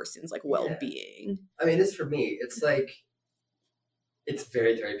its person's like well-being. I mean, it's for me, it's like it's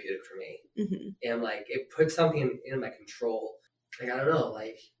very therapeutic for me. Mm-hmm. And like, it puts something in my control. Like, I don't know,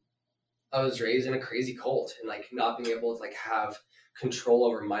 like, I was raised in a crazy cult, and like not being able to like have control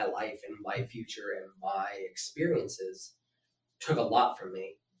over my life and my future and my experiences took a lot from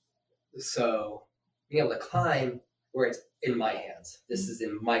me. So being able to climb where it's in my hands, this is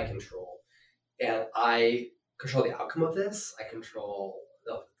in my control, and I control the outcome of this. I control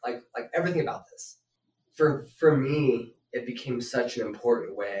like everything about this. For me, it became such an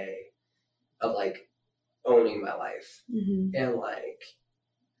important way of like owning my life and like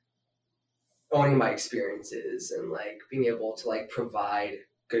owning my experiences and like being able to like provide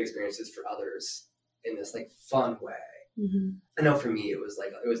good experiences for others in this like fun way. I know for me, it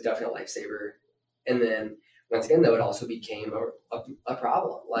was definitely a lifesaver. And then once again, though, it also became a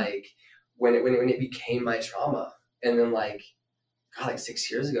problem. Like when it became my trauma, and then like, God, like 6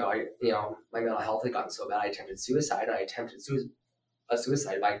 years ago, my mental health had gotten so bad, I attempted suicide. And I attempted a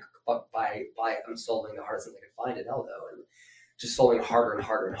suicide by soloing the hardest thing I could find in Eldo, and just soloing harder and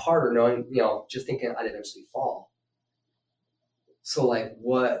harder and harder, knowing, just thinking I'd eventually fall. So like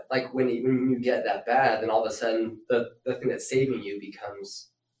what, like when you get that bad, then all of a sudden the thing that's saving you becomes,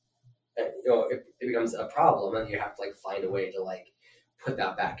 it becomes a problem, and you have to like find a way to like put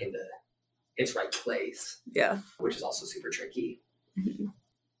that back into its right place. Yeah. Which is also super tricky.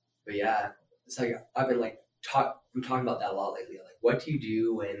 But yeah, it's like I've been like I'm talking about that a lot lately. Like, what do you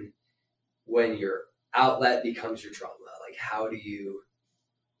do when your outlet becomes your trauma? Like, how do you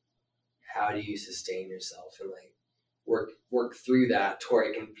sustain yourself and like work through that to where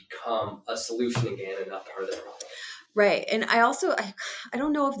it can become a solution again and not part of the problem? Right. And I also, I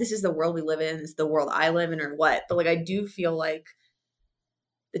don't know if this is the world we live in, it's the world I live in or what, but like, I do feel like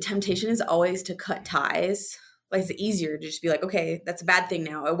the temptation is always to cut ties. Like, it's easier to just be like, okay, that's a bad thing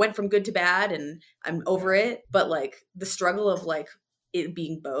now. I went from good to bad and I'm over it. But like the struggle of like it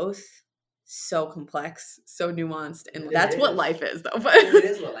being both, so complex, so nuanced. And that's what life is though. But it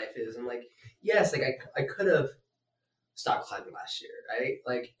is what life is. And like, yes, like I could have stopped climbing last year, right?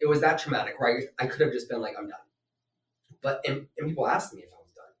 Like it was that traumatic where I could have just been like, I'm done. But and people asked me if I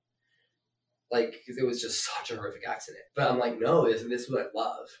was done, like, because it was just such a horrific accident. But I'm like, no, this is what I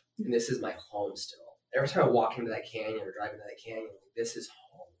love, and this is my home still. Every time I walk into that canyon or drive into that canyon, like, this is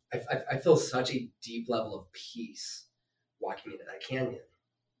home. I feel such a deep level of peace walking into that canyon,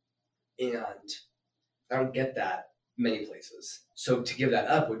 and I don't get that many places. So to give that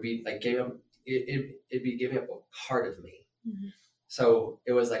up would be like giving up. It'd be giving up a part of me. So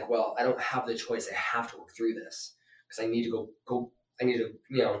it was like, well, I don't have the choice. I have to work through this because I need to go. I need to, to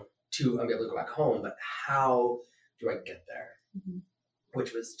be able to go back home. But how do I get there?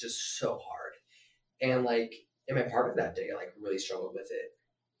 Which was just so hard. And like in my apartment that day, I like really struggled with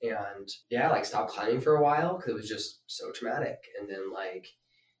it. And yeah, like stopped climbing for a while because it was just so traumatic. And then like,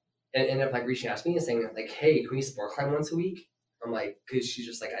 and ended up like reaching out to me and saying like, hey, can we sport climb once a week? I'm like, because she's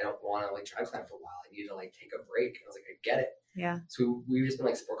just like, I don't want to like try climb for a while. I need to like take a break. And I was like, I get it. Yeah. So we've just been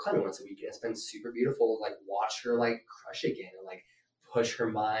like sport climbing once a week, and it's been super beautiful to like watch her like crush again and like push her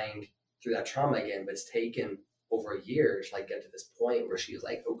mind through that trauma again. But it's taken over a year to like get to this point where she's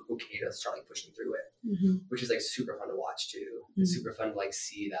like okay to start like pushing through it, which is like super fun to watch too. It's super fun to like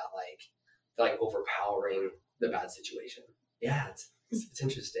see that like overpowering the bad situation. Yeah, it's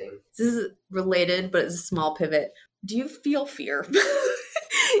interesting. This is related, but it's a small pivot. Do you feel fear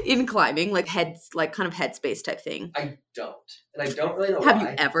in climbing, like kind of headspace type thing? I don't, and I don't really know Have why.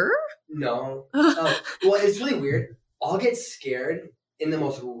 you ever? No. Well, it's really weird. I'll get scared in the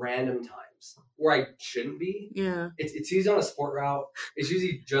most random times where I shouldn't be. Yeah. It's usually on a sport route. It's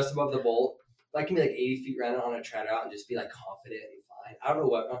usually just above the bolt. I can be like 80 feet running on a tread out and just be like confident and fine. I don't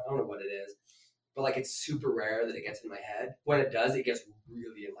know what it is. But like it's super rare that it gets in my head. When it does, it gets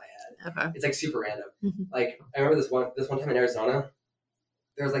really in my head. Okay. It's like super random. Like I remember this one time in Arizona,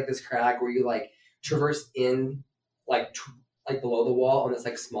 there was like this crack where you like traverse in like below the wall on this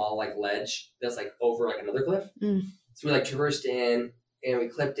like small like ledge that's like over like another cliff. So we like traversed in and we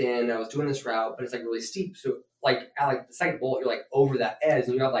clipped in. I was doing this route, but it's like really steep. So like at like the second bolt, you're like over that edge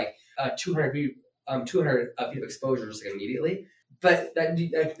and you have like 200 feet of exposure just like immediately. But that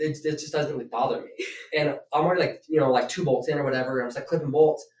just doesn't really bother me. And I'm already like, like 2 bolts in or whatever. And I was like clipping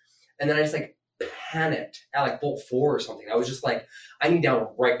bolts. And then I just like panicked at like bolt 4 or something. I was just like, I need down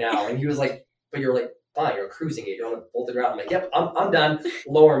right now. And he was like, but you're like, fine, you're cruising it. You don't want to bolt it around. I'm like, yep, I'm done.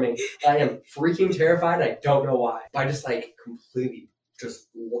 Lower me. I am freaking terrified. And I don't know why. But I just like completely just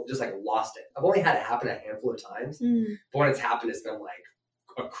like lost it. I've only had it happen a handful of times. But when it's happened, it's been like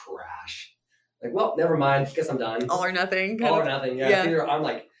a crash. Like, well, never mind. Guess I'm done. All or nothing. All or nothing. Yeah. Either I'm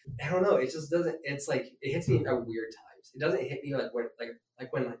like, I don't know. It just doesn't. It's like it hits me at weird sometimes. It doesn't hit me like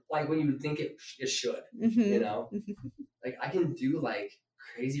when you would think it should, Mm-hmm. you know? Like I can do like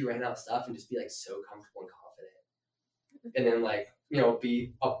crazy ran out stuff and just be like so comfortable and confident. And then like,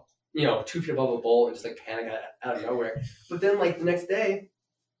 be up, 2 feet above a bowl and just like panic out of nowhere. But then like the next day,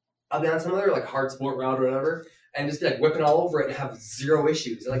 I'll be on some other like hard sport route or whatever and just be like whipping all over it and have zero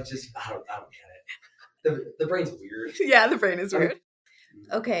issues. Like just, I don't get it. The brain's weird. Yeah, the brain is weird.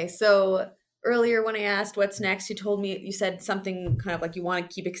 Okay, so earlier when I asked what's next, you said something kind of like you want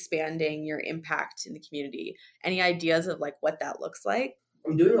to keep expanding your impact in the community. Any ideas of like what that looks like?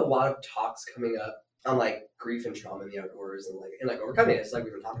 I'm doing a lot of talks coming up on like grief and trauma in the outdoors and overcoming it, like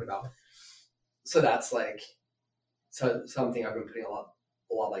we've been talking about. So that's like something I've been putting a lot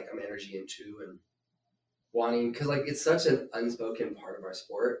like energy into and wanting, because like it's such an unspoken part of our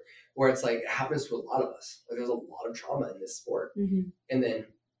sport where it's like it happens to a lot of us. Like there's a lot of trauma in this sport, and then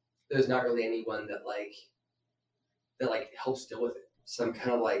there's not really anyone that helps deal with it. So I'm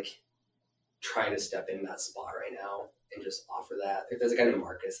kind of like trying to step in that spot right now and just offer that. Like, there's a guy named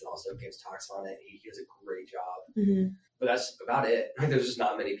Marcus that also gives talks on it. He does a great job, but that's about it. Like, there's just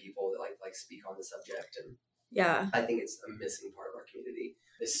not many people that like speak on the subject, and yeah, I think it's a missing part of our community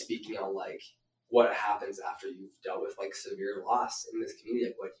is speaking on like what happens after you've dealt with like severe loss in this community.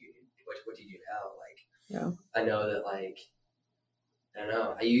 Like what do you do now? Like, yeah, I know that like, I don't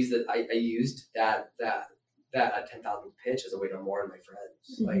know. I used that 10,000 pitch as a way to mourn my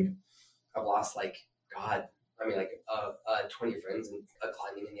friends. Like I've lost like 20 friends and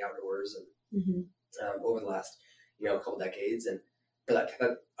climbing in the outdoors and over the last couple decades. And for that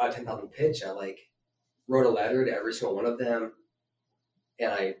 10,000 pitch, I like wrote a letter to every single one of them,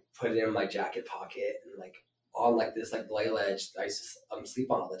 and I put it in my jacket pocket and like on like this like belay ledge that I used to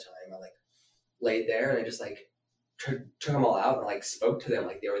sleep on all the time. I like laid there and I just like took them all out and like spoke to them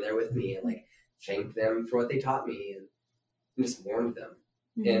like they were there with me and like thanked them for what they taught me and just mourned them.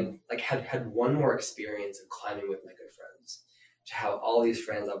 And like had one more experience of climbing with my good friends, to have all these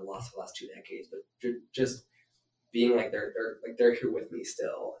friends I've lost for the last 2 decades, but just being like they're here with me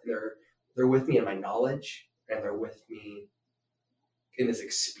still, and they're with me in my knowledge, and they're with me in this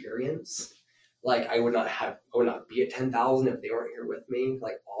experience. Like I would not be at 10,000 if they weren't here with me.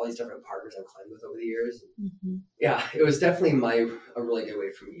 Like all these different partners I've climbed with over the years. Yeah, it was definitely a really good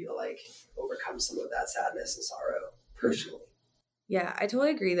way for me to like overcome some of that sadness and sorrow personally. Yeah, I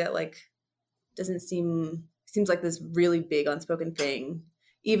totally agree that like seems like this really big unspoken thing.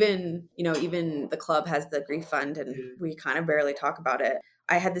 Even the club has the grief fund and we kind of barely talk about it.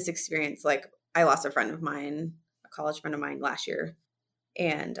 I had this experience, like I lost a friend of mine, a college friend of mine last year.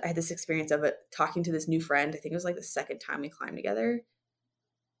 And I had this experience of it talking to this new friend. I think it was like the second time we climbed together.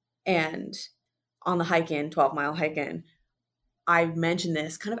 And on the 12-mile hike in, I mentioned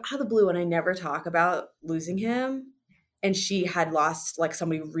this kind of out of the blue, and I never talk about losing him. And she had lost like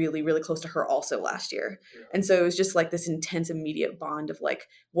somebody really, really close to her also last year. Yeah. And so it was just like this intense, immediate bond of like,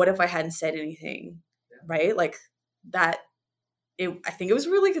 what if I hadn't said anything? Yeah. Right? Like that. I think it was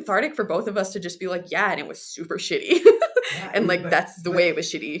really cathartic for both of us to just be like, yeah, and it was super shitty. Yeah, and like that's the way it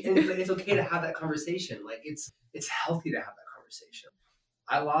was shitty. But it's okay to have that conversation. Like it's healthy to have that conversation.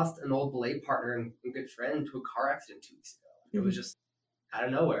 I lost an old belay partner and good friend to a car accident 2 weeks ago. It was just out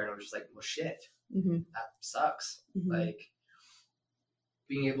of nowhere, and I was just like, well, shit, that sucks. Like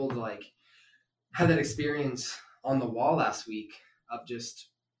being able to like have that experience on the wall last week of just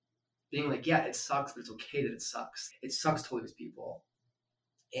being like, yeah, it sucks, but it's okay that it sucks. It sucks to lose people,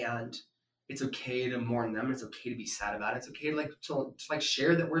 and it's okay to mourn them. It's okay to be sad about it. It's okay to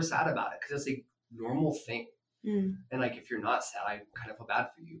share that we're sad about it, because it's a normal thing. And like if you're not sad, I kind of feel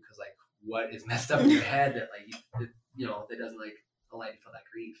bad for you, because like what is messed up in your head that like that doesn't like allow you to feel that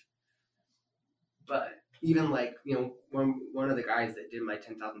grief. But even like one of the guys that did my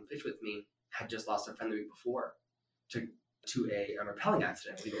 10,000 pitch with me had just lost a friend the week before to a rappelling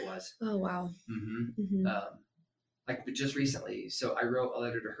accident, I believe it was. Oh wow. Like just recently. So I wrote a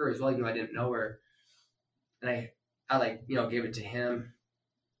letter to her as well, even though I didn't know her, and I like gave it to him,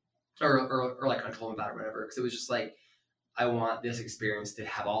 or like I told him about it or whatever, because it was just like, I want this experience to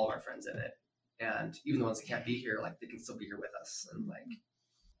have all of our friends in it, and even the ones that can't be here, like they can still be here with us. And like,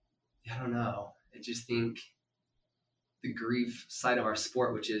 I don't know, I just think the grief side of our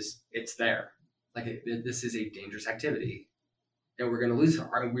sport, which is it's there, like this is a dangerous activity. And we're going to lose,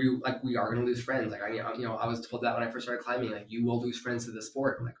 we are going to lose friends. Like, I was told that when I first started climbing, like, you will lose friends to the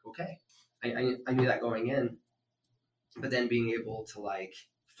sport. I'm like, okay. I knew that going in. But then being able to, like,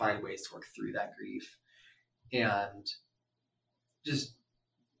 find ways to work through that grief and just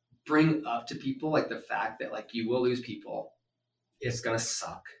bring up to people, like, the fact that, like, you will lose people. It's going to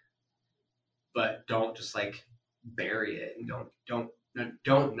suck. But don't just, like, bury it and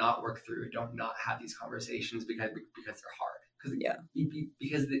don't not work through it. Don't not have these conversations because they're hard.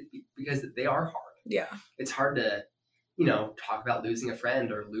 Because they are hard. Yeah. It's hard to, talk about losing a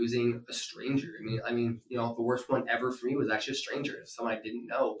friend or losing a stranger. I mean, the worst one ever for me was actually a stranger, someone I didn't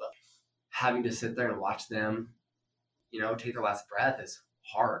know, but having to sit there and watch them, take their last breath is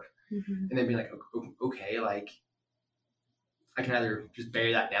hard. Mm-hmm. And then be like, okay, like I can either just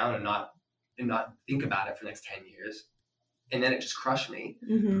bury that down and not think about it for the next 10 years. And then it just crushed me.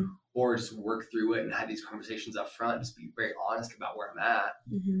 Mm-hmm. Or just work through it and have these conversations up front, just be very honest about where I'm at,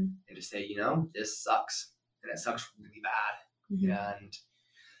 mm-hmm. and just say, this sucks, and it sucks really bad, mm-hmm. and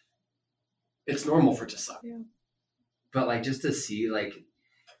it's normal for it to suck. Yeah. But like just to see, like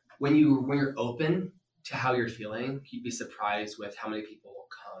when you're open to how you're feeling, you'd be surprised with how many people will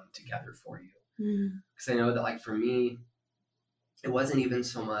come together for you. Because I know that, like for me, it wasn't even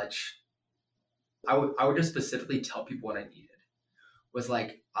so much. I would just specifically tell people what I needed. Was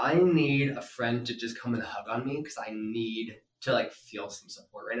like, I need a friend to just come and hug on me because I need to like feel some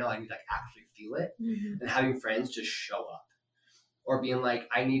support right now. I need to like actually feel it. Mm-hmm. And having friends just show up, or being like,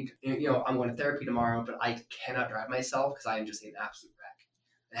 I need, I'm going to therapy tomorrow, but I cannot drive myself because I am just an absolute wreck.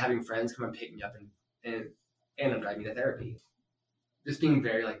 And having friends come and pick me up and I'm driving to therapy. Just being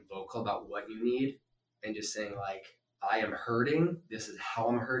very like vocal about what you need and just saying like, I am hurting. This is how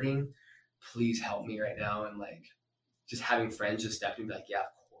I'm hurting. Please help me right now. And like, just having friends just step in and be like, yeah,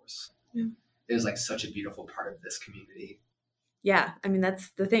 of course. Yeah. It was like such a beautiful part of this community. Yeah. I mean,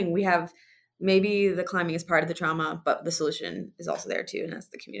 that's the thing. We have maybe the climbing is part of the trauma, but the solution is also there too. And that's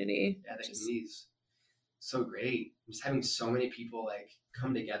the community. Yeah, the community is so great. Just having so many people like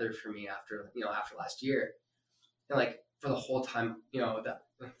come together for me after last year. And like for the whole time, that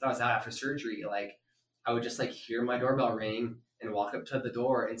I was out after surgery, like I would just like hear my doorbell ring and walk up to the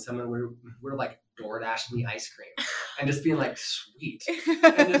door and someone would like DoorDash me ice cream and just being like sweet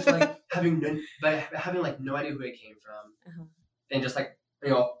and just like having like no idea who it came from, and just like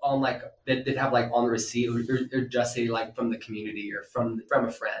on like they'd have like on the receipt or just say like from the community or from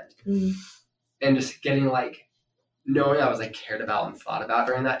a friend, and just getting like knowing I was like cared about and thought about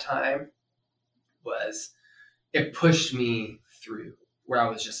during that time it pushed me through where I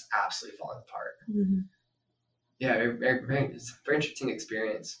was just absolutely falling apart. Yeah, it's a very interesting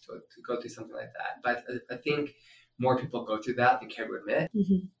experience to go through something like that. But I think more people go through that than care to admit.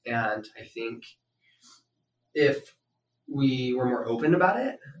 And I think if we were more open about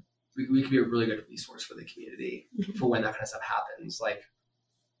it, we could be a really good resource for the community for when that kind of stuff happens. Like,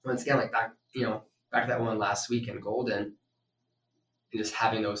 once again, like back to that one last week in Golden, and just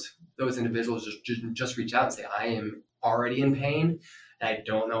having those individuals just reach out and say, I am already in pain and I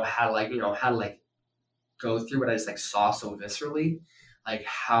don't know how to go through what I just like saw so viscerally. Like,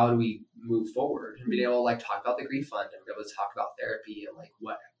 how do we move forward and being able to like talk about the grief fund and be able to talk about therapy and like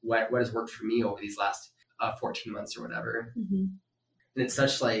what has worked for me over these last 14 months or whatever. And it's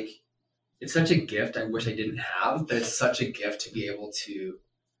such a gift I wish I didn't have, but it's such a gift to be able to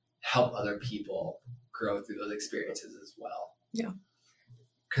help other people grow through those experiences as well. Yeah.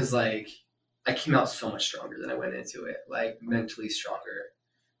 Cause like I came out so much stronger than I went into it, like mentally stronger.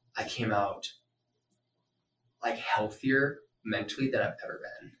 I came out like healthier mentally than I've ever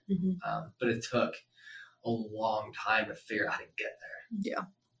been. But it took a long time to figure out how to get there. Yeah.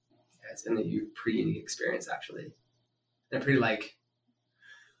 It's been a pretty unique experience, actually. And a pretty like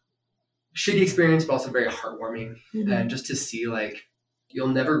shitty experience, but also very heartwarming. And just to see like, you'll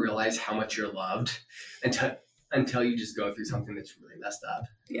never realize how much you're loved until you just go through something that's really messed up.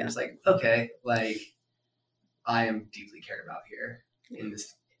 Yeah. It's like, okay, like I am deeply cared about here in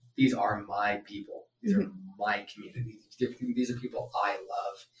this. These are my people. These are my community. These are people I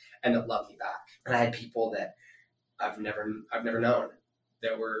love and that love me back. And I had people that I've never known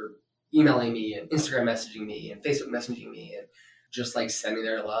that were emailing me and Instagram messaging me and Facebook messaging me and just like sending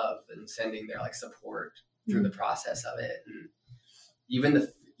their love and sending their like support through the process of it. And even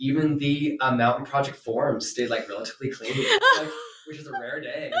the Mountain Project forums stayed like relatively clean, like, which is a rare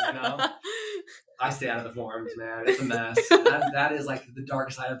day, I stay out of the forums, man. It's a mess. That is like the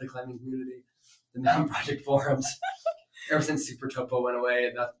dark side of the climbing community. The Mountain Project forums. Ever since Super Topo went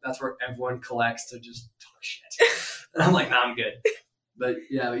away, that's where everyone collects to just talk shit. And I'm like, nah, I'm good. But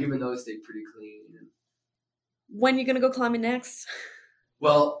yeah, even those stayed pretty clean. When are you gonna go climbing next?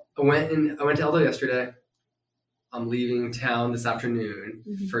 Well, I went to Eldo yesterday. I'm leaving town this afternoon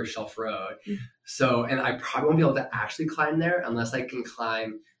for Shelf Road. So, and I probably won't be able to actually climb there unless I can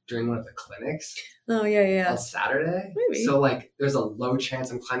climb during one of the clinics. Oh, yeah. On Saturday. Maybe. So, like, there's a low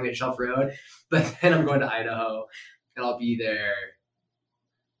chance I'm climbing at Shelf Road, but then I'm going to Idaho, and I'll be there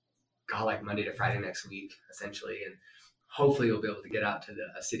go like Monday to Friday next week, essentially. And hopefully we'll be able to get out to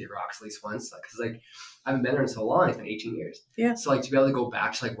the City of Rocks at least once. Because like I haven't been there in so long. It's been 18 years. Yeah. So like to be able to go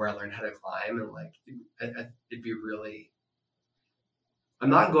back to like where I learned how to climb, and like it'd be really, I'm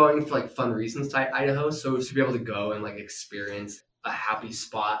not going for like fun reasons to Idaho. So to be able to go and like experience a happy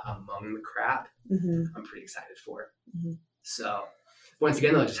spot among the crap, I'm pretty excited for. So once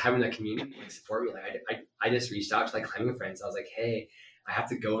again, though, just having that community like support me. Like I just reached out to like climbing friends. I was like, hey, I have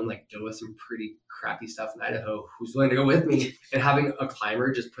to go and like deal with some pretty crappy stuff in Idaho. Who's willing to go with me? And having a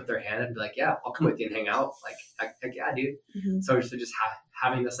climber just put their hand and be like, yeah, I'll come with you and hang out. Like, heck yeah, dude. So just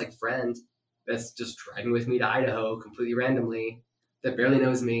having this like friend that's just driving with me to Idaho completely randomly, that barely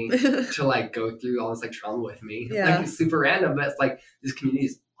knows me, to like go through all this like trauma with me. Yeah. Like it's super random, but it's like this community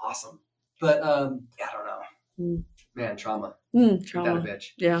is awesome. But yeah, I don't know. Man, trauma. Trauma. Ain't that a bitch?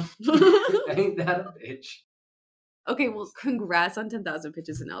 Yeah. Ain't that a bitch? Okay, well, congrats on 10,000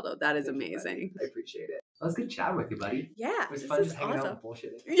 pitches in Eldo. That is amazing. I appreciate it. Well, it was good chatting with you, buddy. Yeah. It was fun just hanging out and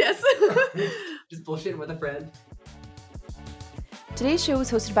bullshitting. Yes. Just bullshitting with a friend. Today's show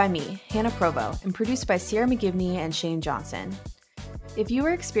was hosted by me, Hannah Provo, and produced by Sierra McGivney and Shane Johnson. If you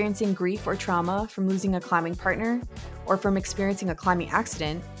are experiencing grief or trauma from losing a climbing partner, or from experiencing a climbing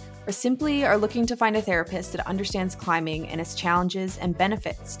accident, or simply are looking to find a therapist that understands climbing and its challenges and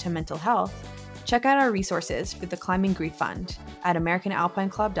benefits to mental health, check out our resources for the Climbing Grief Fund at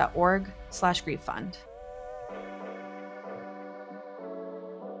AmericanAlpineClub.org/grieffund.